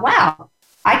thought, wow,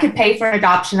 I could pay for an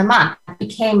adoption a month. It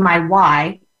became my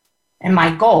why and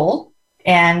my goal.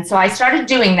 And so I started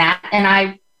doing that, and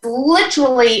I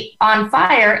literally on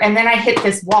fire. And then I hit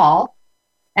this wall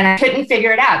and I couldn't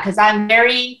figure it out because I'm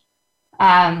very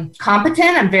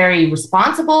competent. I'm very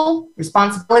responsible.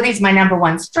 Responsibility is my number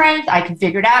one strength. I can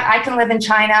figure it out. I can live in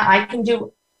China.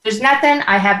 There's nothing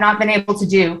I have not been able to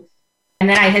do. And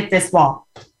then I hit this wall.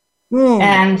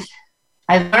 And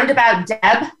I learned about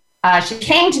Deb. She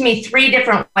came to me 3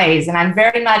 different ways. And I'm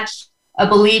very much a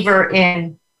believer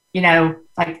in,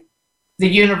 like the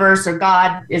universe or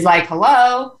God is like,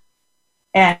 hello.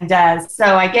 And so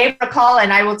I gave her a call,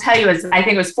 and I will tell you, I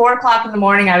think it was 4:00 in the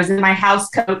morning. I was in my house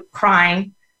coat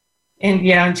crying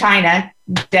in China.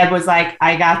 Deb was like,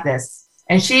 I got this.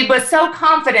 And she was so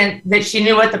confident that she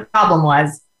knew what the problem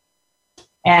was.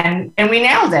 And we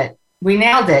nailed it.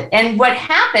 And what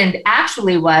happened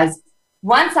actually was,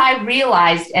 once I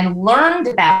realized and learned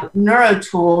about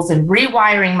NeuroTools and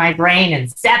rewiring my brain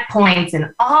and set points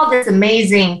and all this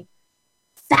amazing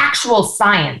factual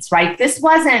science, right? This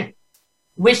wasn't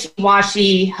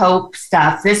wishy-washy hope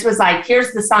stuff. This was like,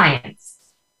 here's the science.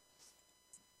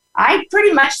 I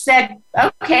pretty much said,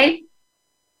 okay,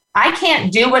 I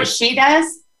can't do what she does.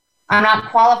 I'm not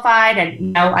qualified,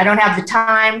 and I don't have the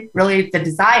time, really the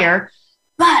desire,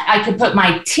 but I could put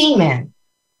my team in.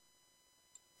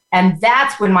 And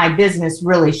that's when my business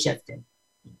really shifted.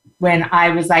 When I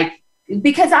was like,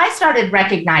 because I started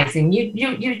recognizing,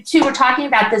 you two were talking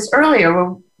about this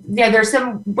earlier, where there's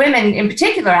some women in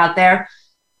particular out there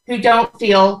who don't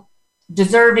feel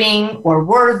deserving or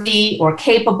worthy or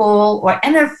capable,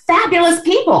 and they're fabulous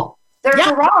people. They're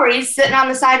Ferraris sitting on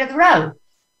the side of the road.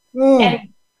 And,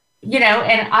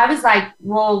 and I was like,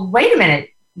 well, wait a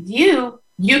minute, you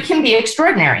can be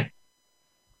extraordinary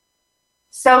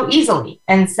so easily.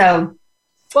 And so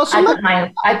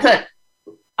I put,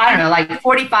 I don't know, like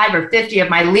 45 or 50 of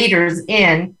my leaders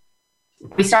in.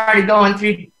 We started going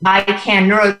through ICANN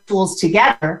NeuroTools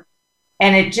together,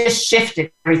 and it just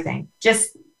shifted everything,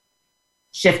 just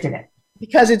shifted it.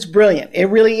 Because it's brilliant. It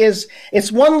really is.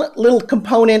 It's one little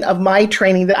component of my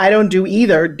training that I don't do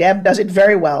either. Deb does it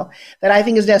very well, that I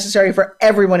think is necessary for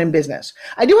everyone in business.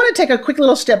 I do want to take a quick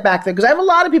little step back there, because I have a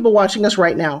lot of people watching us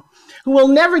right now who will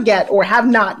never get or have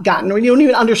not gotten, or you don't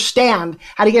even understand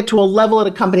how to get to a level at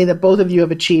a company that both of you have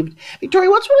achieved.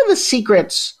 Victoria, what's one of the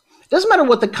secrets? Doesn't matter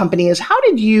what the company is. What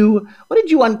did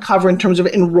you uncover in terms of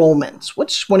enrollments?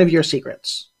 What's one of your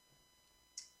secrets?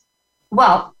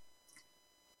 Well,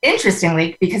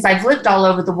 interestingly, because I've lived all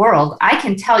over the world, I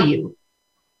can tell you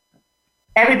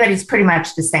everybody's pretty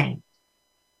much the same.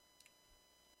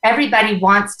 Everybody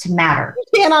wants to matter.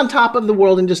 Stand on top of the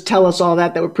world and just tell us all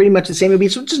that we're pretty much the same. It would be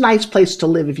such a nice place to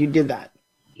live if you did that.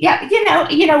 Yeah,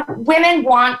 women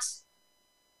want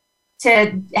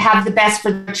to have the best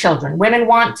for their children. Women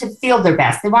want to feel their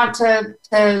best. They want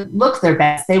to look their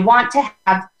best. They want to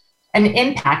have an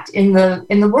impact in the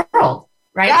world,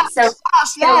 right? Yes, so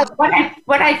yes.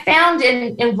 What I found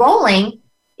in enrolling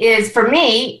is, for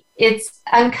me, it's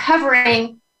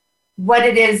uncovering what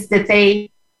it is that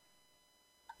they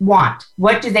want.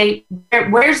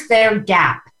 Where's their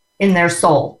gap in their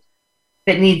soul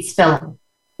that needs filling?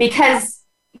 Because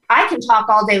I can talk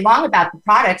all day long about the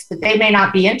products, but they may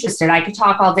not be interested. I could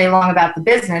talk all day long about the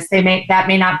business. That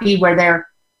may not be where their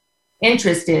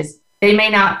interest is. They may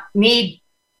not need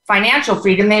financial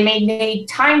freedom. They may need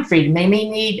time freedom. They may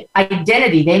need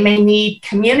identity. They may need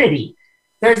community.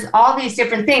 There's all these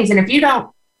different things. And if you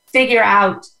don't figure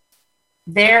out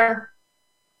their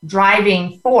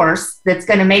driving force that's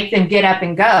going to make them get up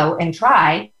and go and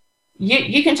try,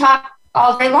 you can talk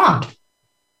all day long.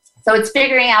 So it's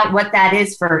figuring out what that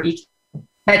is for each,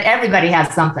 but everybody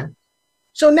has something.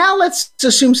 So now let's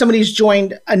assume somebody's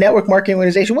joined a network marketing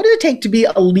organization. What does it take to be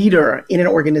a leader in an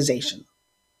organization?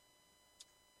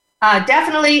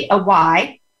 Definitely a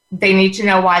why. They need to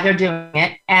know why they're doing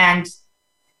it. And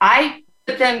I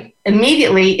put them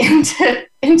immediately into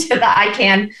the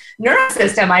ICANN neural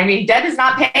system. I mean, Deb is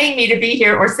not paying me to be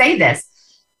here or say this.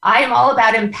 I am all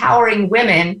about empowering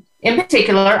women. In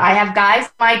particular, I have guys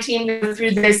on my team go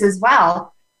through this as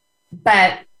well.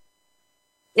 But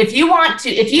if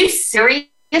you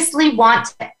seriously want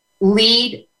to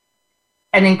lead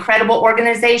an incredible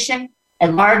organization,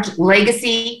 a large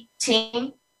legacy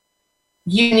team,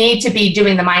 you need to be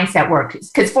doing the mindset work.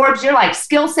 Because Forbes, you're like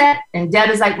skill set, and Deb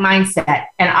is like mindset.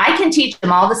 And I can teach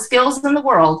them all the skills in the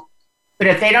world, but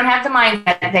if they don't have the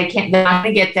mindset, they're not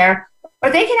going to get there. Or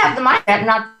they can have the mindset and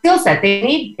not the skill set.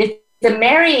 It's the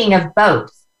marrying of both,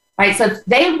 right? So if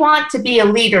they want to be a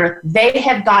leader, they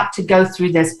have got to go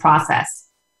through this process.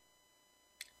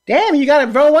 Damn, you got it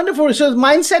very wonderful. So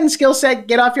mindset and skill set,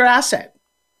 get off your asset.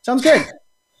 Sounds good.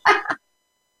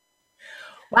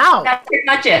 Wow. That's pretty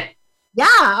much it. Yeah.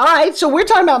 All right. So we're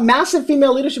talking about massive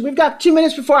female leadership. We've got 2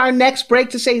 minutes before our next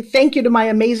break to say thank you to my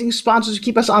amazing sponsors who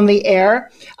keep us on the air.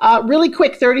 Really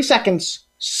quick, 30 seconds.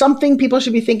 Something people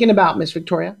should be thinking about, Miss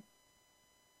Victoria.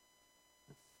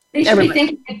 They should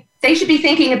be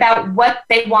thinking about what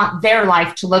they want their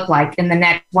life to look like in the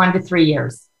next 1 to 3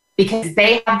 years, because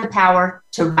they have the power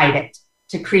to write it,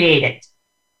 to create it.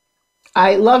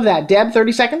 I love that. Deb,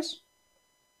 30 seconds.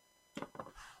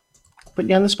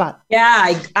 Putting you on the spot.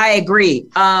 Yeah, I agree.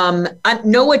 I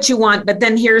know what you want, but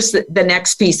then here's the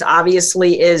next piece,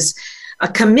 obviously, is a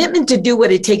commitment to do what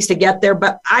it takes to get there.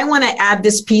 But I want to add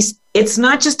this piece. It's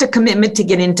not just a commitment to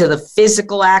get into the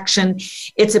physical action.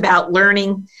 It's about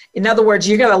learning. In other words,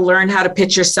 you're going to learn how to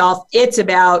pitch yourself. It's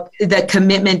about the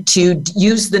commitment to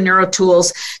use the neuro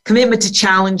tools, commitment to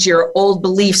challenge your old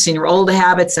beliefs and your old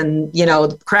habits and,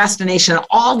 procrastination,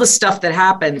 all the stuff that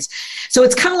happens. So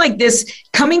it's kind of like this,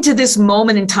 coming to this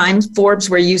moment in time, Forbes,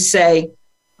 where you say,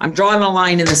 I'm drawing a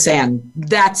line in the sand.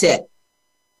 That's it.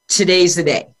 Today's the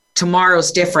day.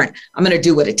 Tomorrow's different. I'm going to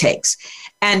do what it takes.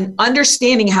 And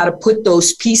understanding how to put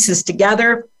those pieces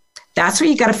together, that's where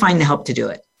you got to find the help to do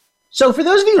it. So for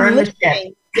those of you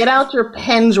listening, get out your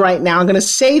pens right now. I'm going to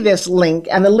say this link,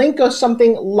 and the link goes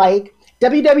something like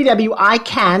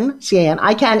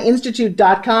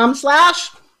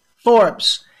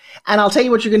icaninstitute.com/Forbes. And I'll tell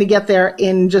you what you're going to get there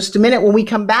in just a minute when we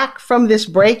come back from this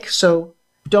break. So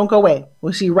don't go away.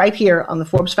 We'll see you right here on the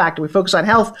Forbes Factor. We focus on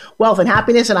health, wealth, and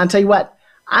happiness. And I'll tell you what,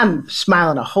 I'm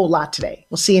smiling a whole lot today.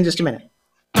 We'll see you in just a minute.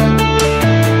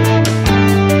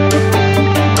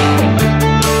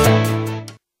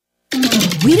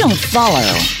 We don't follow,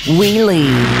 we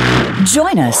lead.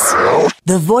 Join us,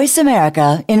 the Voice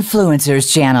America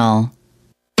Influencers Channel.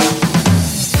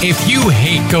 If you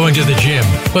hate going to the gym,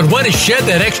 but want to shed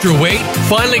that extra weight,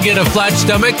 finally get a flat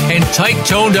stomach and tight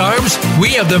toned arms,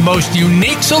 we have the most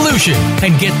unique solution.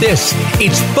 And get this,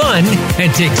 it's fun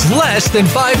and takes less than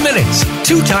 5 minutes,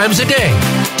 2 times a day.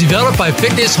 Developed by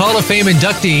Fitness Hall of Fame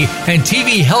inductee and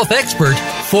TV health expert,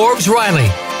 Forbes Riley.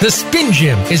 The Spin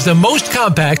Gym is the most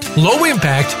compact,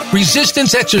 low-impact,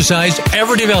 resistance exercise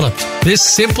ever developed. This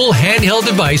simple handheld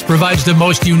device provides the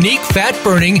most unique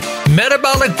fat-burning,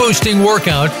 metabolic-boosting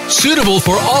workout suitable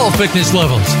for all fitness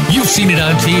levels. You've seen it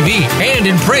on TV and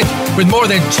in print with more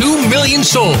than 2 million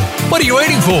sold. What are you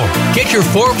waiting for? Get your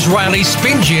Forbes Riley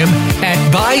Spin Gym at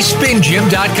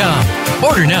buyspingym.com.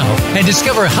 Order now and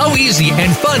discover how easy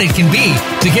and fun it can be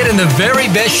to get in the very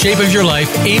best shape of your life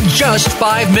in just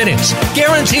 5 minutes.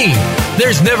 Guaranteed.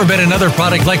 There's never been another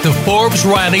product like the Forbes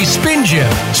Riley Spin Gym.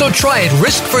 So try it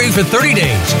risk-free for 30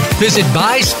 days. Visit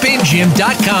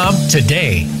buyspingym.com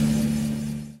today.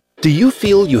 Do you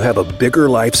feel you have a bigger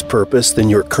life's purpose than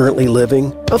you're currently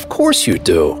living? Of course you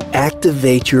do.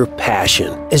 Activate your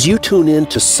passion as you tune in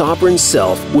to Sovereign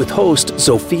Self with host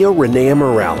Zofia Renea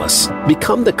Morales.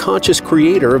 Become the conscious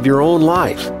creator of your own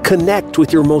life. Connect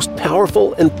with your most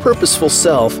powerful and purposeful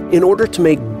self in order to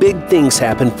make big things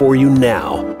happen for you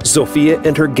now. Zofia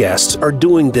and her guests are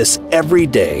doing this every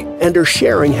day and are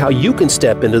sharing how you can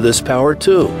step into this power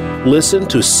too. Listen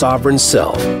to Sovereign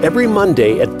Self every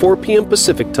Monday at 4 p.m.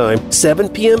 Pacific Time, 7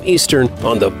 p.m. Eastern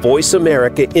on the Voice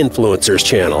America Influencers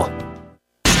channel.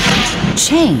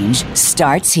 Change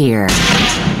starts here.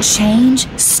 Change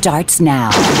starts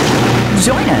now.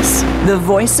 Join us, the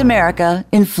Voice America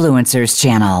Influencers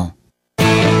channel.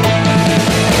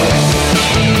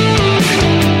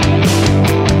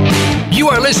 You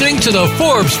are listening to the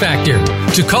Forbes Factor.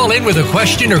 To call in with a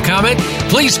question or comment,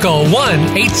 please call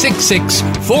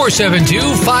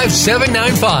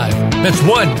 1-866-472-5795. That's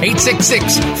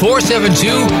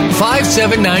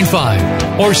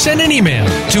 1-866-472-5795. Or send an email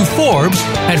to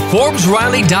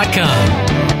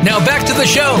Forbes@ForbesRiley.com. Now back to the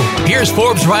show. Here's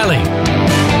Forbes Riley.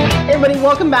 Hey everybody,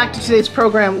 welcome back to today's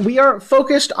program. We are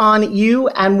focused on you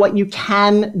and what you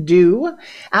can do,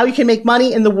 how you can make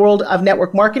money in the world of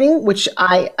network marketing, which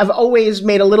I have always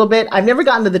made a little bit. I've never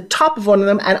gotten to the top of one of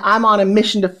them, and I'm on a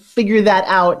mission to figure that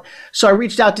out. So I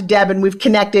reached out to Deb and we've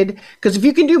connected, because if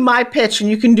you can do my pitch and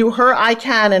you can do her I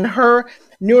Can and her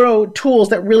neuro tools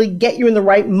that really get you in the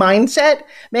right mindset,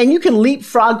 man, you can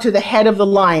leapfrog to the head of the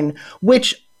line,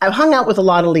 which I've hung out with a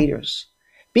lot of leaders.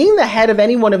 Being the head of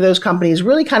any one of those companies,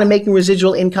 really kind of making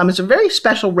residual income, is a very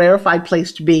special, rarefied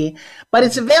place to be. But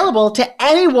it's available to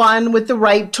anyone with the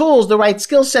right tools, the right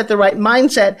skill set, the right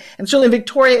mindset. And certainly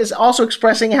Victoria is also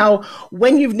expressing how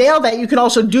when you've nailed that, you can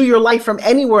also do your life from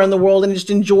anywhere in the world and just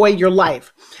enjoy your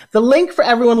life. The link for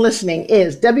everyone listening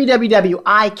is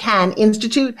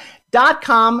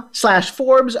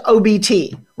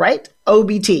www.icaninstitute.com/ForbesOBT, right?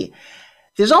 OBT.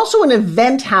 There's also an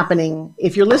event happening,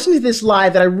 if you're listening to this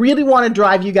live, that I really want to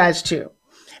drive you guys to.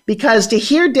 Because to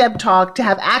hear Deb talk, to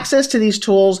have access to these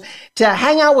tools, to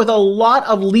hang out with a lot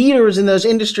of leaders in those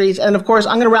industries, and of course,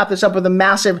 I'm going to wrap this up with a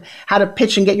massive how to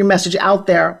pitch and get your message out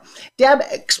there. Deb,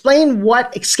 explain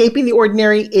what Escaping the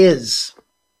Ordinary is.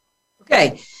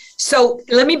 Okay. So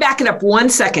let me back it up 1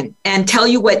 second and tell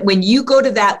you what, when you go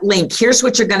to that link, here's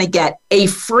what you're going to get: a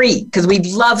free, because we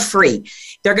love free.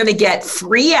 They're going to get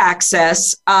free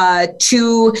access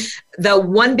to the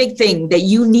one big thing that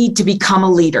you need to become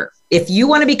a leader. If you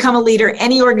want to become a leader,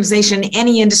 any organization,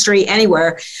 any industry,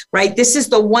 anywhere, right? This is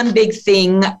the one big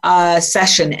thing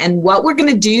session. And what we're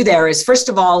going to do there is, first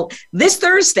of all, this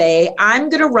Thursday, I'm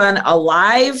going to run a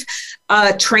live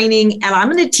training, and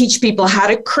I'm going to teach people how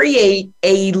to create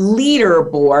a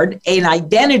leaderboard, an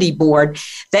identity board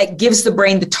that gives the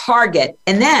brain the target.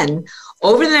 And then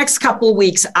over the next couple of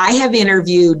weeks, I have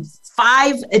interviewed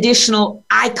 5 additional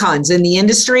icons in the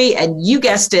industry. And you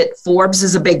guessed it, Forbes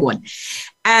is a big one.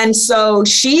 And so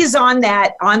she's on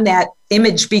that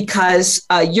image because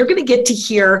you're going to get to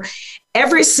hear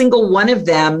every single one of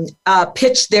them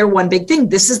pitch their one big thing.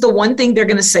 This is the one thing they're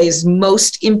going to say is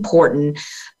most important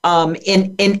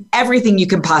in everything you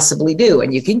can possibly do.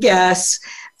 And you can guess,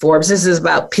 Forbes is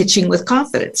about pitching with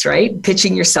confidence, right?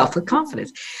 Pitching yourself with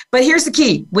confidence. But here's the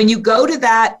key. When you go to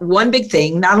that one big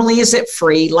thing, not only is it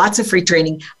free, lots of free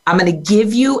training, I'm going to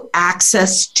give you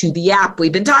access to the app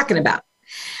we've been talking about.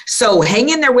 So hang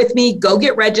in there with me, go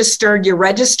get registered. You're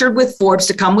registered with Forbes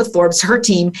to come with Forbes, her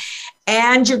team,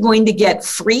 and you're going to get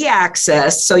free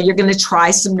access. So you're going to try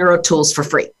some neuro tools for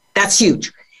free. That's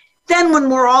huge. Then when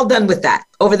we're all done with that,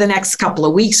 over the next couple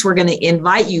of weeks, we're going to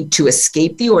invite you to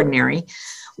Escape the Ordinary,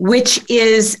 which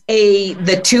is the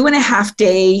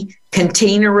 2.5-day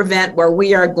container event where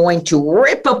we are going to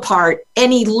rip apart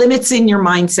any limits in your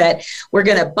mindset. We're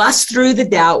going to bust through the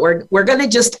doubt. We're going to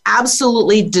just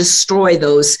absolutely destroy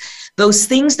those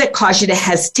things that cause you to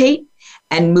hesitate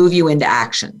and move you into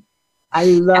action. I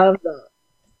love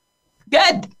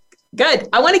that. Good.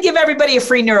 I want to give everybody a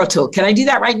free neuro tool. Can I do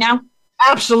that right now?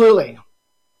 Absolutely.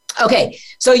 Okay.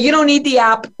 So you don't need the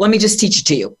app. Let me just teach it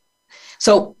to you.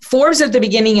 So Forbes at the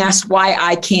beginning asked why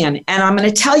I can. And I'm going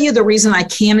to tell you the reason I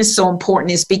can is so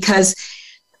important is because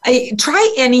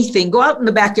try anything. Go out in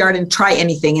the backyard and try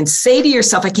anything and say to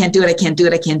yourself, I can't do it. I can't do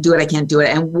it. I can't do it. I can't do it.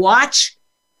 And watch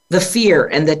the fear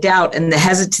and the doubt and the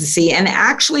hesitancy. And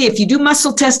actually, if you do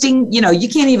muscle testing, you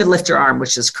can't even lift your arm,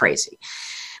 which is crazy.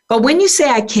 But when you say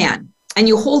I can, and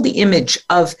you hold the image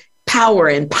of power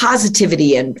and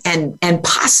positivity and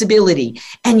possibility,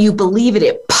 and you believe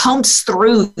it pumps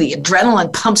through, the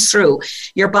adrenaline pumps through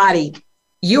your body,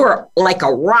 you're like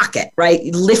a rocket, right?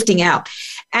 Lifting out.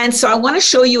 And so I want to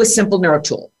show you a simple neuro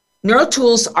tool. Neuro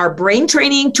tools are brain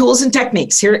training tools and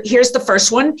techniques. Here's the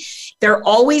first one. They're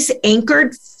always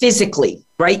anchored physically,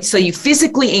 right? So you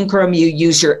physically anchor them. You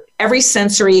use your every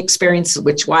sensory experience,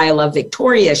 which is why I love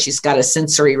Victoria. She's got a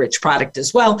sensory rich product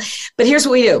as well. But here's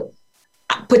what we do.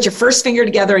 Put your first finger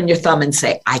together and your thumb and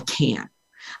say, I can.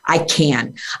 I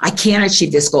can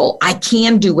achieve this goal. I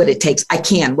can do what it takes. I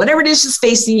can, whatever it is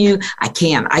facing you, I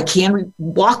can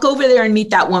walk over there and meet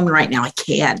that woman right now. I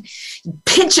can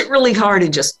pinch it really hard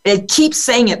and just keep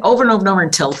saying it over and over and over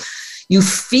until you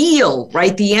feel,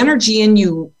 right, the energy in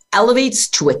you elevates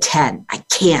to a 10. I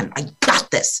got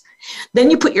this.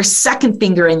 Then you put your second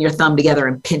finger and your thumb together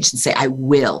and pinch and say, I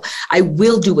will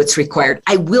do what's required.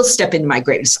 I will step into my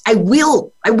greatness. I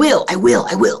will.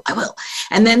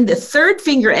 And then the third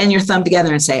finger and your thumb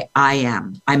together and say,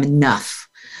 I'm enough.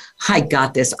 I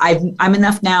got this. I'm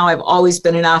enough now. I've always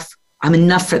been enough. I'm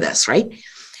enough for this, right?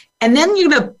 And then you're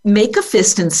going to make a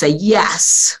fist and say,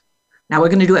 yes. Now we're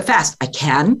going to do it fast. I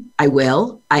can, I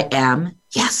will, I am,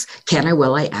 yes. Can, I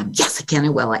will, I am. Yes, I can, I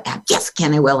will, I am. Yes,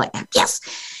 can, I will, I am. Yes.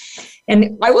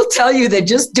 And I will tell you that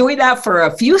just doing that for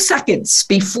a few seconds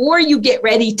before you get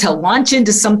ready to launch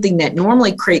into something that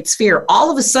normally creates fear,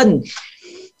 all of a sudden,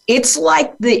 it's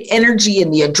like the energy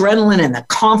and the adrenaline and the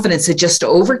confidence that just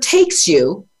overtakes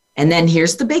you. And then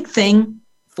here's the big thing,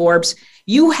 Forbes,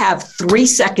 you have 3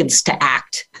 seconds to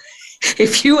act.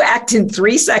 If you act in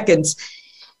 3 seconds,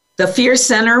 the fear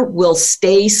center will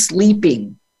stay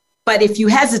sleeping. But if you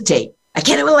hesitate, I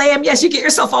can't, I will, I am, yes, you get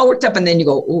yourself all worked up and then you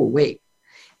go, oh, wait.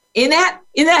 In that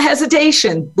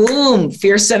hesitation, boom,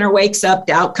 fear center wakes up,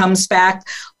 doubt comes back,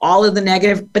 all of the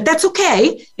negative, but that's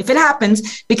okay if it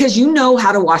happens because you know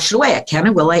how to wash it away. I can, I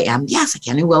will, I am, yes. I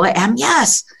can, I will, I am,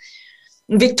 yes.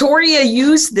 Victoria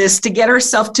used this to get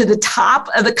herself to the top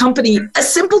of the company. A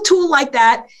simple tool like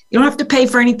that, you don't have to pay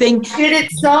for anything. I did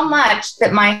it so much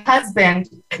that my husband,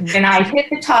 when I hit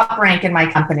the top rank in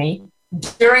my company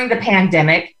during the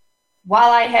pandemic,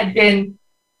 while I had been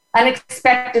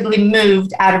unexpectedly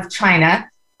moved out of China,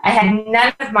 I had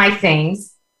none of my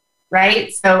things,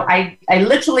 right? So I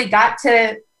literally got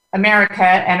to America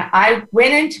and I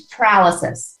went into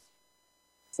paralysis.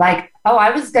 It's like, oh,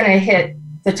 I was going to hit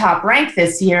the top rank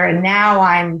this year and now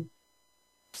I'm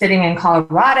sitting in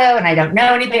Colorado and I don't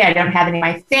know anybody. I don't have any of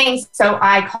my things. So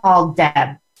I called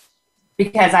Deb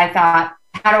because I thought,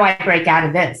 how do I break out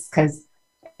of this?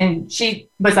 And she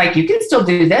was like, you can still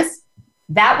do this.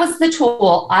 That was the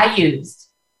tool I used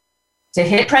to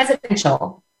hit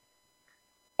presidential.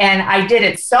 And I did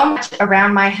it so much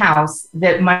around my house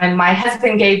that when my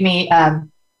husband gave me,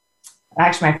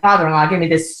 actually my father-in-law gave me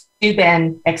this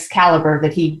Cuban Excalibur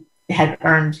that he had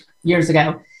earned years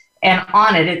ago. And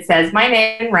on it, it says my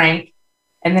name and rank.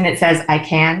 And then it says, I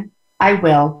can, I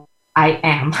will, I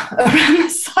am around the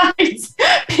sides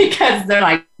because they're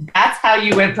like, that's how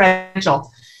you went presidential.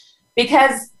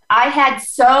 Because I had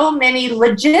so many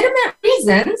legitimate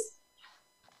reasons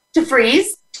to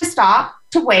freeze, to stop,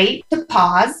 to wait, to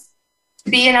pause,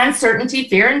 to be in uncertainty,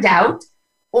 fear, and doubt.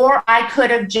 Or I could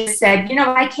have just said, you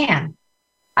know, I can,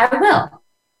 I will,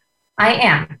 I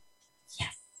am.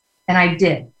 Yes. And I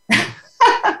did.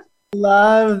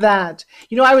 Love that.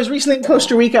 You know, I was recently in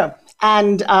Costa Rica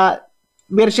and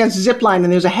we had a chance to zip line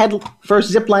and there's a head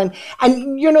first zip line.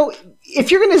 And, you know,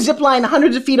 if you're going to zip line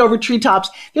hundreds of feet over treetops,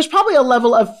 there's probably a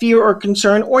level of fear or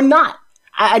concern or not.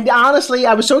 I honestly,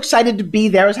 I was so excited to be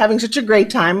there. I was having such a great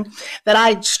time that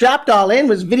I strapped all in,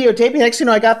 was videotaping. Next thing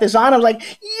you know, I got this on. I was like,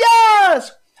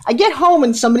 yes! I get home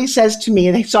and somebody says to me,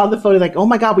 and they saw the photo, like, oh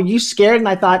my God, were you scared? And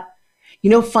I thought, you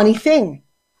know, funny thing,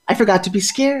 I forgot to be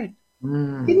scared.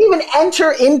 Didn't even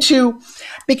enter into,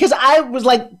 because I was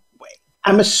like,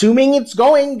 I'm assuming it's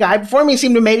going. Guy before me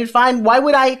seemed to have made it fine. Why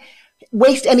would I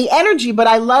waste any energy? But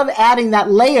I love adding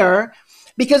that layer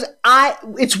because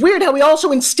it's weird how we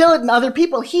also instill it in other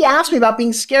people. He asked me about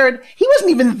being scared. He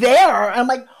wasn't even there. I'm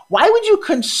like, why would you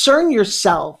concern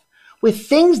yourself with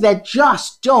things that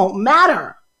just don't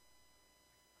matter?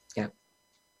 Yeah.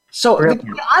 So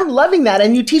I'm loving that.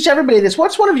 And you teach everybody this.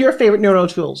 What's one of your favorite neuro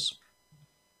tools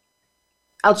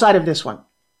outside of this one?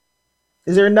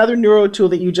 Is there another neuro tool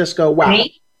that you just go, wow?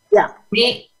 Me? Yeah.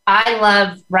 Me? I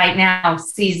love right now,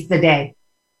 seize the day.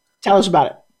 Tell us about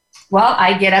it. Well,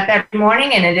 I get up every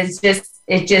morning and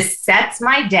it just sets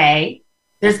my day.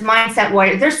 There's Mindset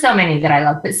Warrior. There's so many that I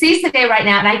love, but seize the day right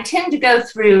now. And I tend to go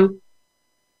through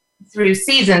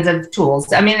seasons of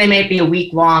tools. I mean, they may be a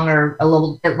week long or a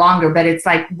little bit longer, but it's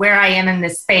like where I am in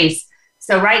this space.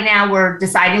 So right now we're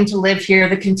deciding to live here.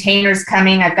 The container's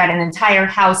coming. I've got an entire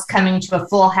house coming to a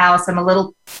full house. I'm a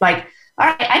little like, all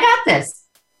right, I got this.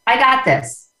 I got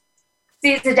this.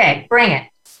 Seize the day, bring it.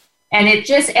 And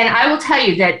I will tell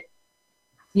you that,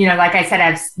 you know, like I said,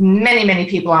 I have many, many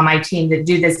people on my team that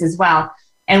do this as well.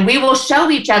 And we will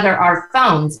show each other our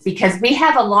phones because we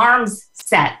have alarms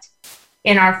set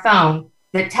in our phone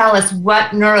that tell us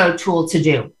what neuro tool to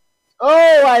do.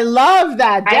 Oh, I love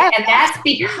that. Right? And that's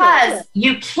because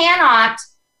you cannot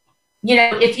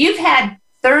if you've had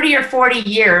 30 or 40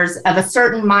 years of a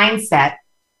certain mindset,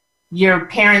 your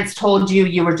parents told you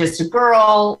you were just a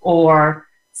girl, or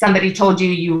somebody told you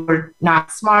you were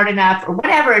not smart enough, or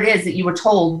whatever it is that you were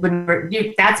told,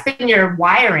 that's been your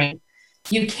wiring.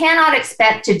 You cannot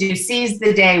expect to seize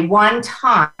the day one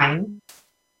time.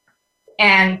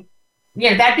 And,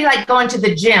 that'd be like going to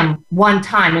the gym one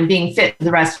time and being fit for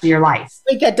the rest of your life.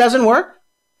 Think that doesn't work?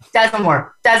 Doesn't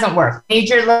work. Need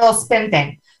your little spin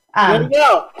thing. There you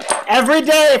go. Every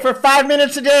day for 5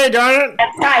 minutes a day, darn it.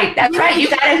 That's right. You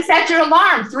got to set your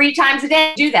alarm 3 times a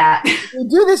day. Do that. You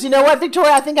do this. You know what,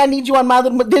 Victoria? I think I need you on my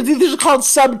little, these are called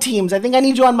sub-teams. I think I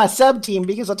need you on my sub-team,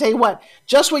 because I'll tell you what,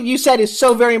 just what you said is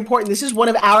so very important. This is one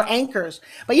of our anchors.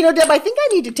 But, Deb, I think I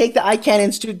need to take the ICANN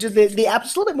Institute to the app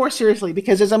just a little bit more seriously,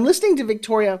 because as I'm listening to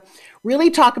Victoria really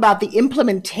talk about the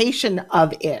implementation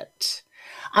of it,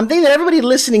 I'm thinking that everybody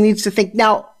listening needs to think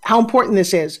now how important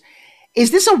this is. Is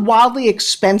this a wildly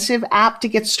expensive app to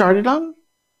get started on?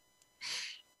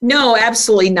 No,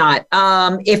 absolutely not.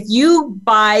 If you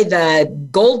buy the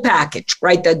gold package,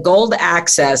 right, the gold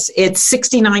access, it's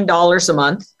 $69 a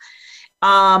month.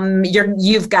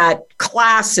 You've got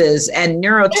classes and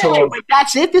neurotools. Wait,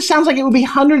 that's it? This sounds like it would be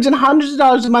hundreds and hundreds of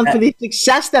dollars a month for the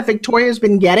success that Victoria's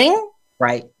been getting?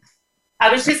 Right.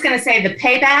 I was just going to say the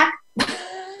payback.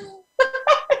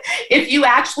 If you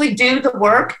actually do the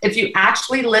work, if you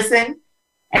actually listen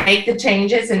and make the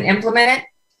changes and implement it,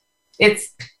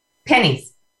 it's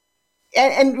pennies.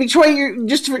 And Victoria,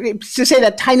 just to say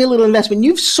that tiny little investment,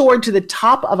 you've soared to the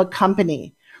top of a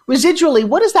company. Residually,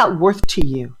 what is that worth to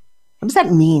you? What does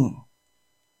that mean?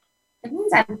 It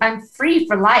means I'm free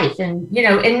for life. And,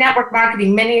 in network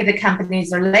marketing, many of the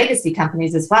companies are legacy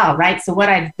companies as well, right? So what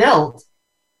I've built,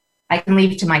 I can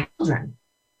leave to my children.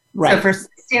 Right. So for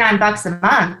 $69 a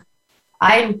month,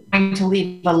 I'm going to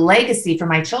leave a legacy for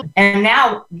my children. And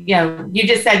now, you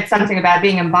just said something about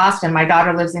being in Boston. My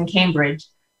daughter lives in Cambridge.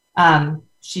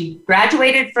 She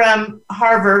graduated from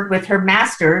Harvard with her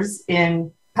master's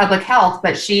in public health,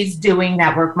 but she's doing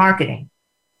network marketing.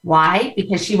 Why?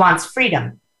 Because she wants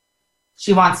freedom.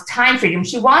 She wants time freedom.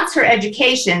 She wants her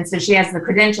education so she has the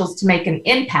credentials to make an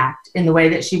impact in the way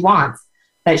that she wants.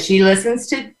 But she listens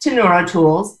to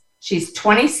NeuroTools. She's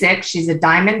 26. She's a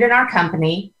diamond in our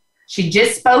company. She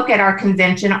just spoke at our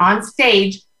convention on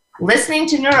stage, listening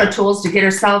to NeuroTools to get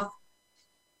herself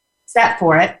set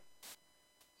for it.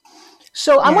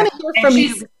 So I want to hear from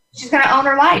you. She's going to own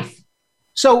her life.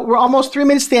 So we're almost 3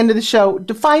 minutes to the end of the show.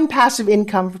 Define passive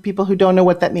income for people who don't know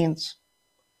what that means.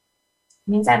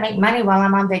 It means I make money while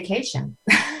I'm on vacation.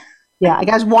 Yeah, I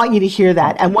guys want you to hear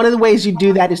that. And one of the ways you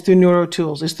do that is through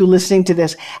NeuroTools, is through listening to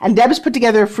this. And Deb has put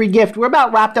together a free gift. We're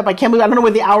about wrapped up. I don't know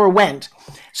where the hour went.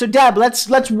 So Deb, let's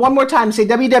one more time say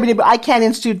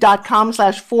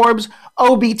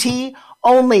www.icanninstitute.com/ForbesOBT.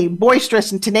 Only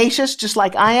boisterous and tenacious, just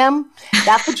like I am.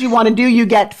 That's what you want to do. You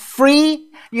get free.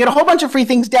 You get a whole bunch of free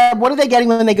things. Deb, what are they getting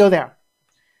when they go there?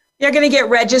 You're going to get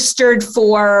registered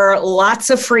for lots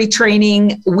of free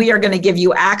training. We are going to give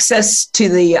you access to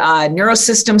the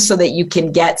neurosystem so that you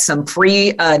can get some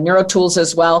free NeuroTools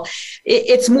as well.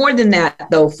 It's more than that,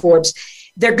 though, Forbes.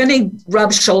 They're going to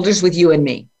rub shoulders with you and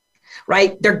me,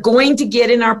 right? They're going to get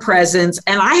in our presence.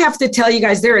 And I have to tell you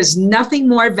guys, there is nothing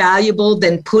more valuable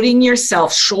than putting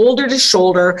yourself shoulder to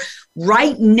shoulder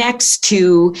right next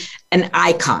to an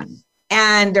icon.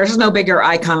 And there's no bigger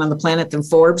icon on the planet than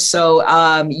Forbes. So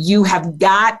you have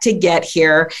got to get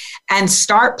here and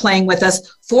start playing with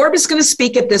us. Forbes is going to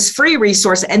speak at this free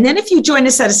resource. And then if you join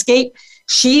us at Escape,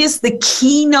 she is the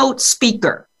keynote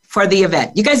speaker for the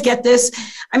event. You guys get this?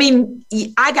 I mean,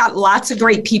 I got lots of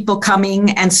great people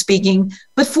coming and speaking,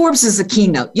 but Forbes is a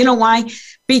keynote. You know why?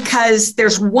 Because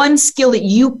there's one skill that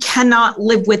you cannot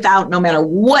live without, no matter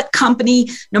what company,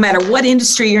 no matter what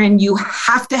industry you're in. You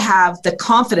have to have the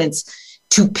confidence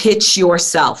to pitch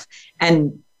yourself.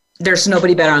 And there's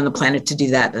nobody better on the planet to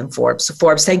do that than Forbes. So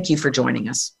Forbes, thank you for joining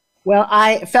us. Well,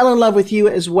 I fell in love with you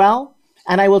as well.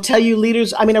 And I will tell you,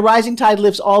 leaders, a rising tide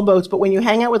lifts all boats, but when you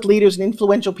hang out with leaders and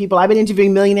influential people, I've been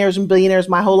interviewing millionaires and billionaires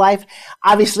my whole life.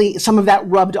 Obviously, some of that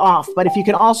rubbed off. But if you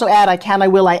can also add, I can, I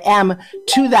will, I am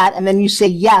to that, and then you say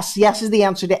yes. Yes is the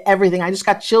answer to everything. I just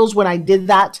got chills when I did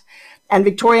that. And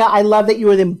Victoria, I love that you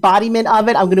are the embodiment of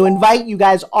it. I'm going to invite you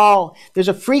guys all. There's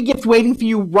a free gift waiting for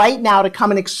you right now to come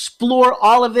and explore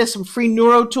all of this, some free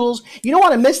NeuroTools. You don't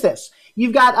want to miss this.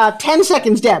 You've got 10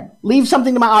 seconds, Deb. Leave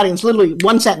something to my audience. Literally,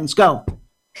 1 sentence. Go.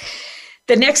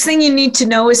 The next thing you need to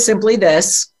know is simply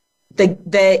this.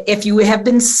 If you have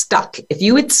been stuck, if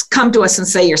you would come to us and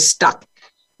say you're stuck,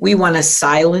 we want to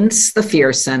silence the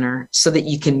fear center so that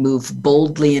you can move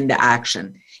boldly into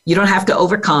action. You don't have to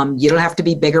overcome. You don't have to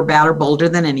be bigger, badder, bolder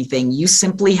than anything. You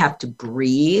simply have to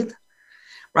breathe,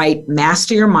 right?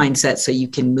 Master your mindset so you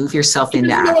can move yourself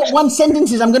into action. What one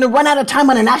sentence is? I'm going to run out of time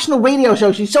on a national radio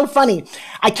show. She's so funny.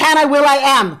 I can, I will, I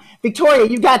am. Victoria,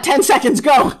 you've got 10 seconds.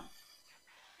 Go.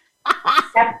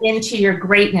 Step into your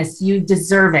greatness. You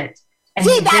deserve it. And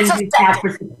See, you that's use that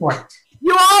for support.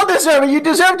 You all deserve it. You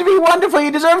deserve to be wonderful.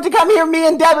 You deserve to come here. Me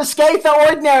and Deb escape the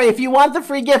ordinary. If you want the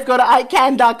free gift, go to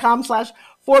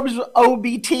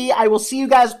ican.com/ForbesOBT. I will see you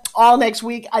guys all next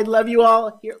week. I love you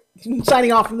all. Here,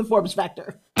 signing off from the Forbes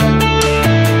Factor.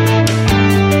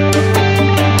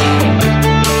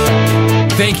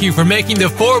 Thank you for making the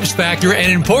Forbes Factor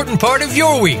an important part of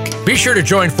your week. Be sure to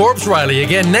join Forbes Riley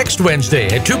again next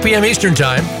Wednesday at 2 p.m. Eastern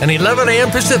Time and 11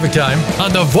 a.m. Pacific Time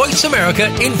on the Voice America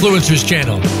Influencers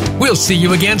Channel. We'll see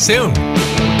you again soon.